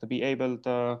speak, to be able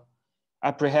to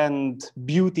apprehend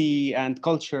beauty and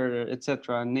culture,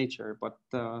 etc., and nature. But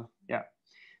yeah,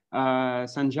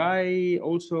 Sanjay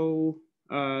also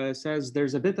says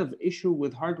there's a bit of issue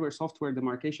with hardware-software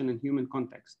demarcation in human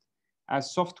context,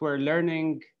 as software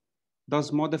learning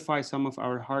does modify some of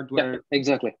our hardware. Yeah,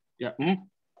 exactly. Yeah. Mm-hmm.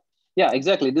 Yeah,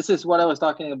 exactly. This is what I was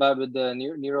talking about with the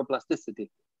neuroplasticity.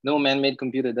 No man-made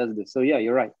computer does this. So yeah,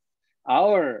 you're right.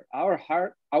 Our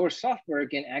software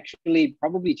can actually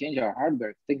probably change our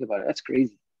hardware. Think about it. That's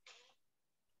crazy.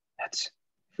 If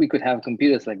we could have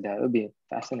computers like that, it would be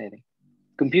fascinating.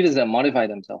 Computers that modify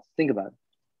themselves. Think about it.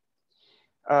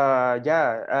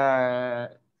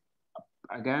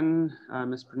 Again,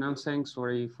 mispronouncing,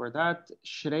 sorry for that.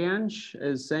 Shreyansh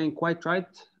is saying quite right.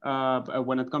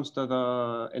 When it comes to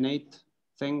the innate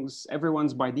things,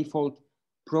 everyone's by default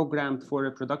programmed for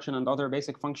reproduction and other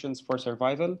basic functions for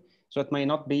survival. So it may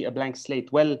not be a blank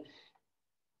slate. Well,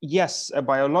 yes, a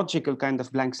biological kind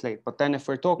of blank slate. But then if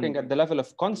we're talking at the level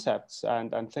of concepts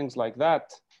and things like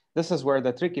that, this is where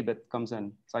the tricky bit comes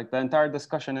in. It's like the entire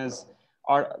discussion is,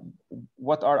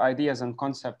 what are ideas and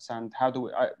concepts, and how do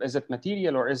we, is it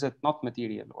material or is it not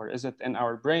material, or is it in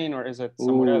our brain or is it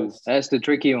somewhere else? That's the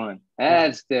tricky one.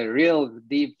 That's the real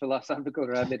deep philosophical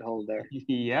rabbit hole there.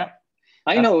 Yeah.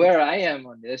 I know where I am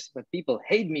on this, but people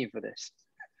hate me for this.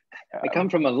 I come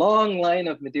from a long line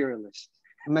of materialists.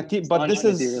 But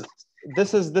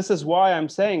this is why I'm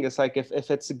saying it's like if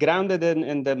it's grounded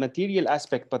in the material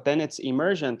aspect, but then it's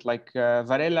emergent, like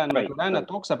Varela and Maturana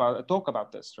talk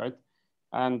about this, right?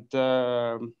 And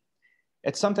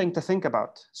it's something to think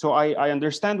about. So I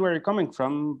understand where you're coming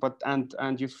from, but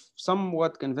and you've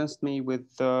somewhat convinced me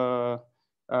with the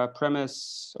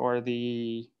premise or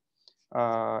the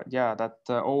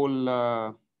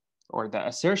or the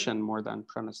assertion more than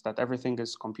premise that everything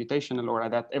is computational or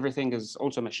that everything is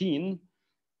also machine.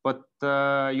 But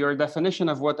your definition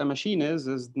of what a machine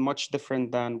is much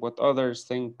different than what others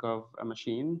think of a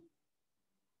machine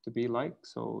to be like.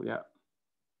 So yeah.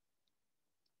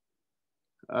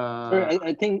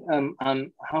 I think how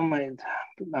am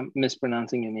I'm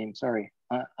mispronouncing your name? Sorry,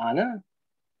 Anna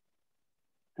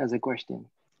has a question.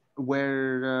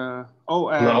 Where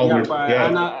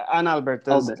Anna Albert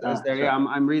is there. Sure. Yeah,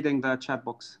 I'm reading the chat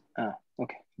box.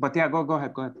 Okay. But yeah, go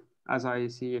ahead as I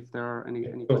see if there are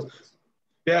any questions.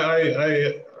 Yeah,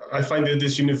 I find that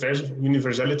this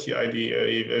universality idea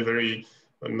a very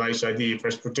nice idea,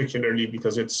 particularly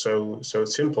because it's so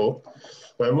simple.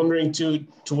 But I'm wondering to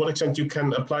what extent you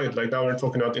can apply it. Like now we're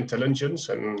talking about intelligence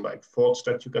and like thoughts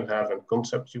that you can have and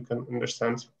concepts you can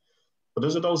understand. But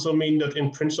does it also mean that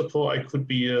in principle I could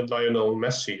be a Lionel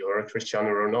Messi or a Cristiano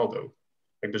Ronaldo?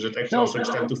 Like does it actually also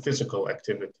extend to physical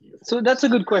activity? So that's a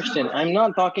good question. I'm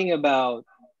not talking about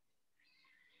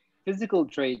physical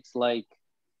traits like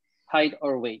height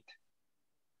or weight.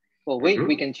 Well, weight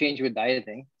we can change with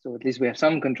dieting. So at least we have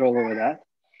some control over that.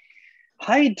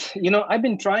 Height, I've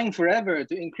been trying forever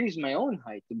to increase my own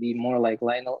height to be more like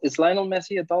Lionel. Is Lionel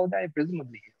Messi a tall guy?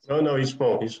 Presumably. No, he's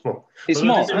small. He's small. It's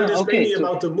mainly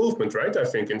about the movement, right? I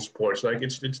think in sports, like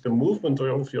it's the movement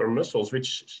of your muscles,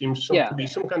 which seems to be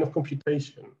some kind of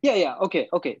computation. Yeah. Okay.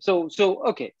 So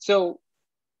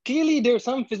clearly there's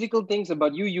some physical things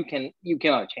about you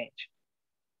cannot change.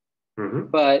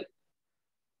 But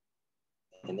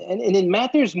and it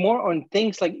matters more on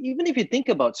things like, even if you think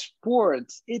about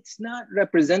sports, it's not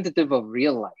representative of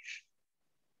real life,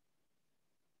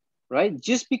 right?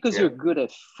 Just because you're good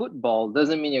at football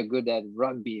doesn't mean you're good at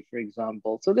rugby, for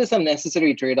example. So there's some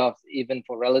necessary trade-offs even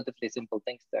for relatively simple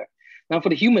things there. Now for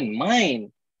the human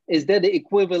mind, is that the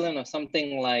equivalent of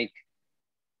something like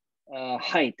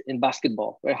height in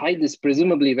basketball, where height is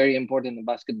presumably very important in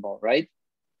basketball, right?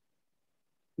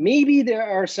 Maybe there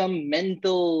are some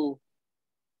mental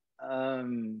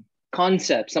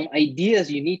concepts, some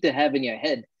ideas you need to have in your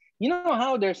head You know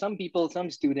how there's some people,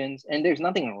 some students, and there's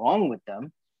nothing wrong with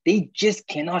them. They just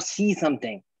cannot see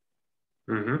something.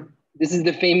 Mm-hmm. This is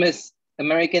the famous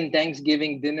American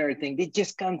Thanksgiving dinner thing. They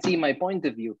just can't see my point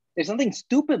of view. There's nothing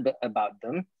stupid about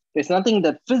them. There's nothing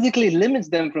that physically limits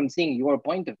them from seeing your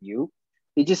point of view.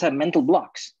 They just have mental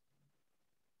blocks.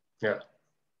 Yeah.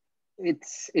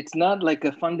 It's not like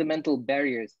a fundamental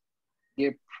barriers.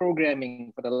 They're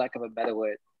programming, for the lack of a better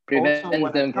word, prevents Also,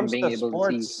 when them it from comes being to able to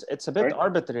see. sports, it's a bit Sorry?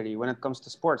 arbitrary when it comes to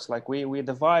sports. Like we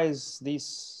devise these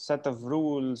set of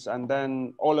rules, and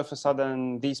then all of a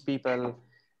sudden these people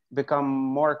become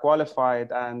more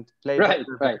qualified and play Right,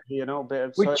 better, right. you know.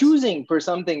 We're choosing for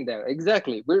something there.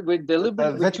 Exactly. We're the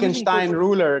deliberate. We're choosing for Wittgenstein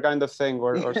ruler kind of thing,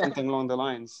 or something along the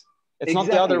lines. It's not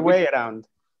the other way around.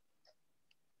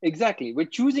 Exactly.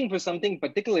 We're choosing for something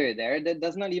particular there that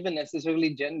does not even necessarily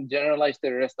generalize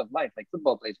the rest of life. Like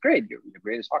football plays great. You're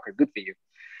great at soccer. Good for you.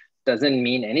 Doesn't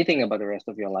mean anything about the rest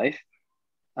of your life.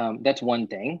 That's one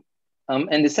thing.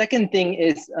 And the second thing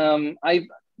is,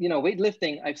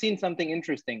 weightlifting, I've seen something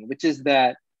interesting, which is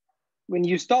that when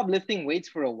you stop lifting weights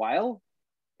for a while,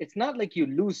 it's not like you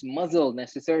lose muscle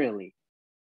necessarily.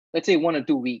 Let's say 1 or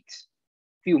 2 weeks.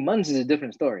 A few months is a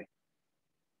different story.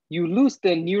 You lose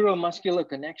the neuromuscular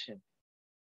connection,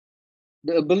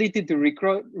 the ability to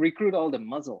recruit all the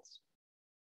muscles.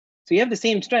 So you have the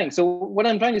same strength. So what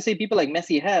I'm trying to say, people like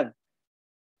Messi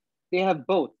they have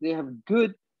both. They have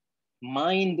good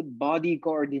mind-body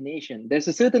coordination. There's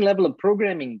a certain level of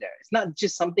programming there. It's not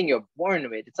just something you're born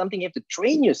with. It's something you have to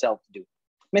train yourself to do.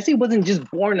 Messi wasn't just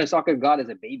born a soccer god as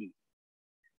a baby.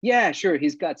 Yeah, sure,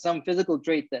 he's got some physical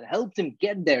traits that helped him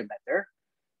get there better.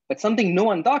 But something no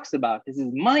one talks about is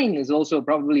his mind is also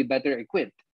probably better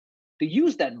equipped to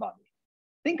use that body.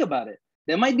 Think about it.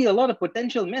 There might be a lot of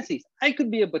potential Messis. I could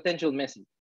be a potential Messi.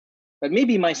 But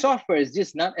maybe my software is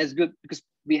just not as good because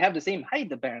we have the same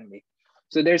height, apparently.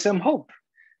 So there's some hope.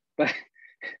 But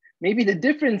maybe the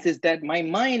difference is that my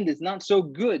mind is not so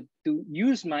good to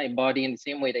use my body in the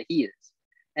same way that he is.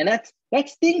 And that's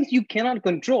things you cannot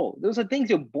control. Those are things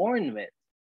you're born with.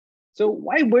 So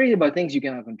why worry about things you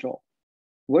cannot control?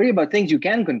 Worry about things you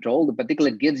can control, the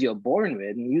particular gifts you're born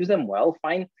with, and use them well.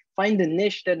 Find the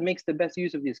niche that makes the best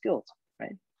use of your skills,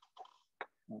 right?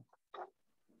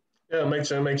 Yeah,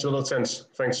 makes a lot of sense.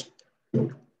 Thanks.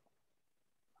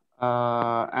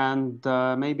 And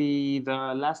maybe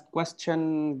the last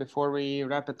question before we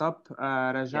wrap it up,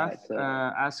 Rajat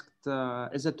asked,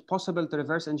 is it possible to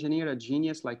reverse engineer a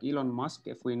genius like Elon Musk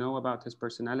if we know about his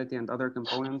personality and other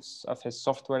components of his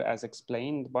software as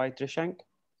explained by Trishank?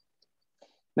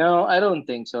 No, I don't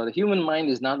think so. The human mind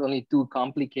is not only too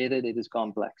complicated, it is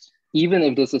complex. Even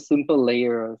if there's a simple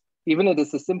even if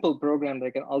there's a simple program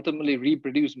that can ultimately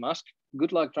reproduce Musk,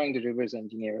 good luck trying to reverse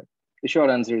engineer it. The short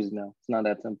answer is no, it's not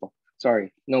that simple.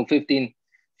 Sorry, no 15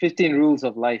 rules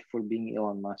of life for being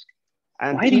Elon Musk.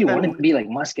 And why do you want to be like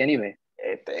Musk anyway?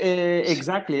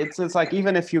 Exactly. It's like,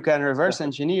 even if you can reverse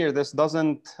engineer, this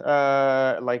doesn't,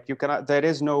 there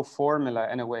is no formula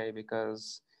in a way,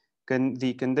 because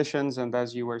the conditions, and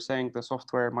as you were saying, the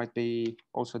software might be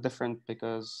also different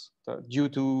because due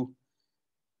to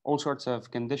all sorts of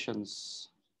conditions.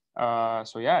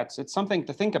 So yeah, it's something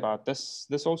to think about. This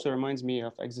also reminds me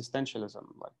of existentialism.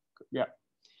 Like, yeah,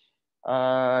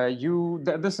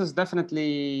 this has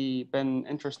definitely been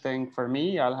interesting for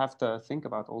me. I'll have to think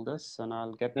about all this, and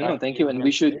I'll get back. No, thank you. And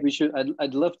we should.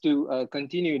 I'd love to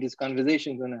continue this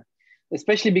conversation,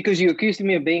 especially because you accused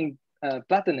me of being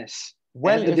Platonist.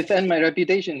 Well, I have to defend my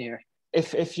reputation here.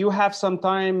 If you have some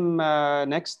time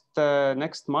next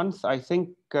month, I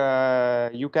think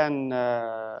you can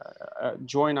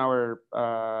join our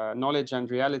knowledge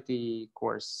and reality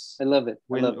course. I love it.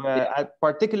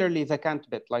 Particularly the Kant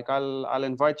bit. Like I'll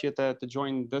invite you to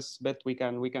join this bit. We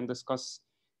can discuss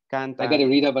Kant. I got to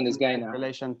read up on this guy now.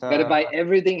 Got to buy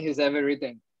everything he's ever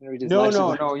written.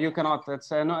 No, you cannot. It's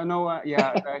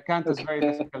Kant is very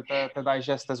difficult to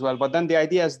digest as well. But then the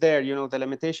idea is there, the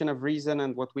limitation of reason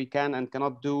and what we can and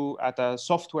cannot do at a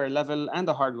software level and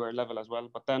a hardware level as well.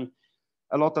 But then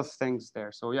a lot of things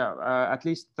there. So yeah, at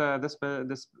least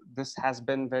this has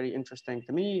been very interesting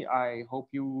to me. I hope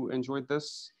you enjoyed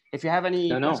this. If you have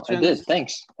any questions, I did.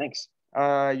 Thanks.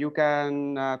 You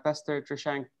can pester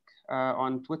Trishank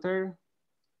on Twitter.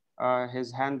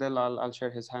 His handle, I'll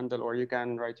share his handle, or you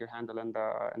can write your handle in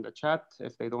the chat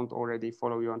if they don't already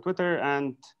follow you on Twitter.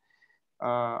 And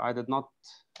I did not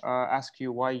ask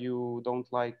you why you don't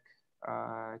like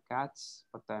cats,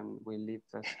 but then we'll leave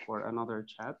this for another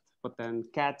chat. But then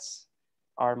cats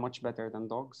are much better than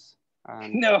dogs.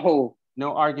 And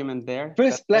no argument there.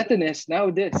 First Platonist,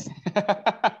 now this.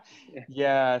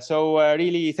 Yeah. So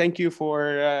really, thank you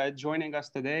for joining us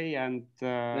today, and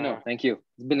No, thank you.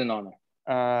 It's been an honor.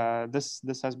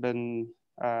 this has been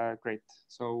great.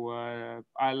 So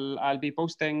I'll be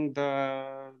posting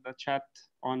the chat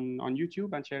on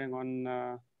YouTube and sharing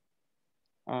on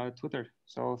Twitter.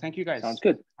 So thank you guys. Sounds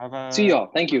good. Have a See y'all.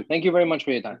 Thank you. Thank you very much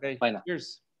for your time. okay. Bye now.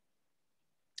 Cheers.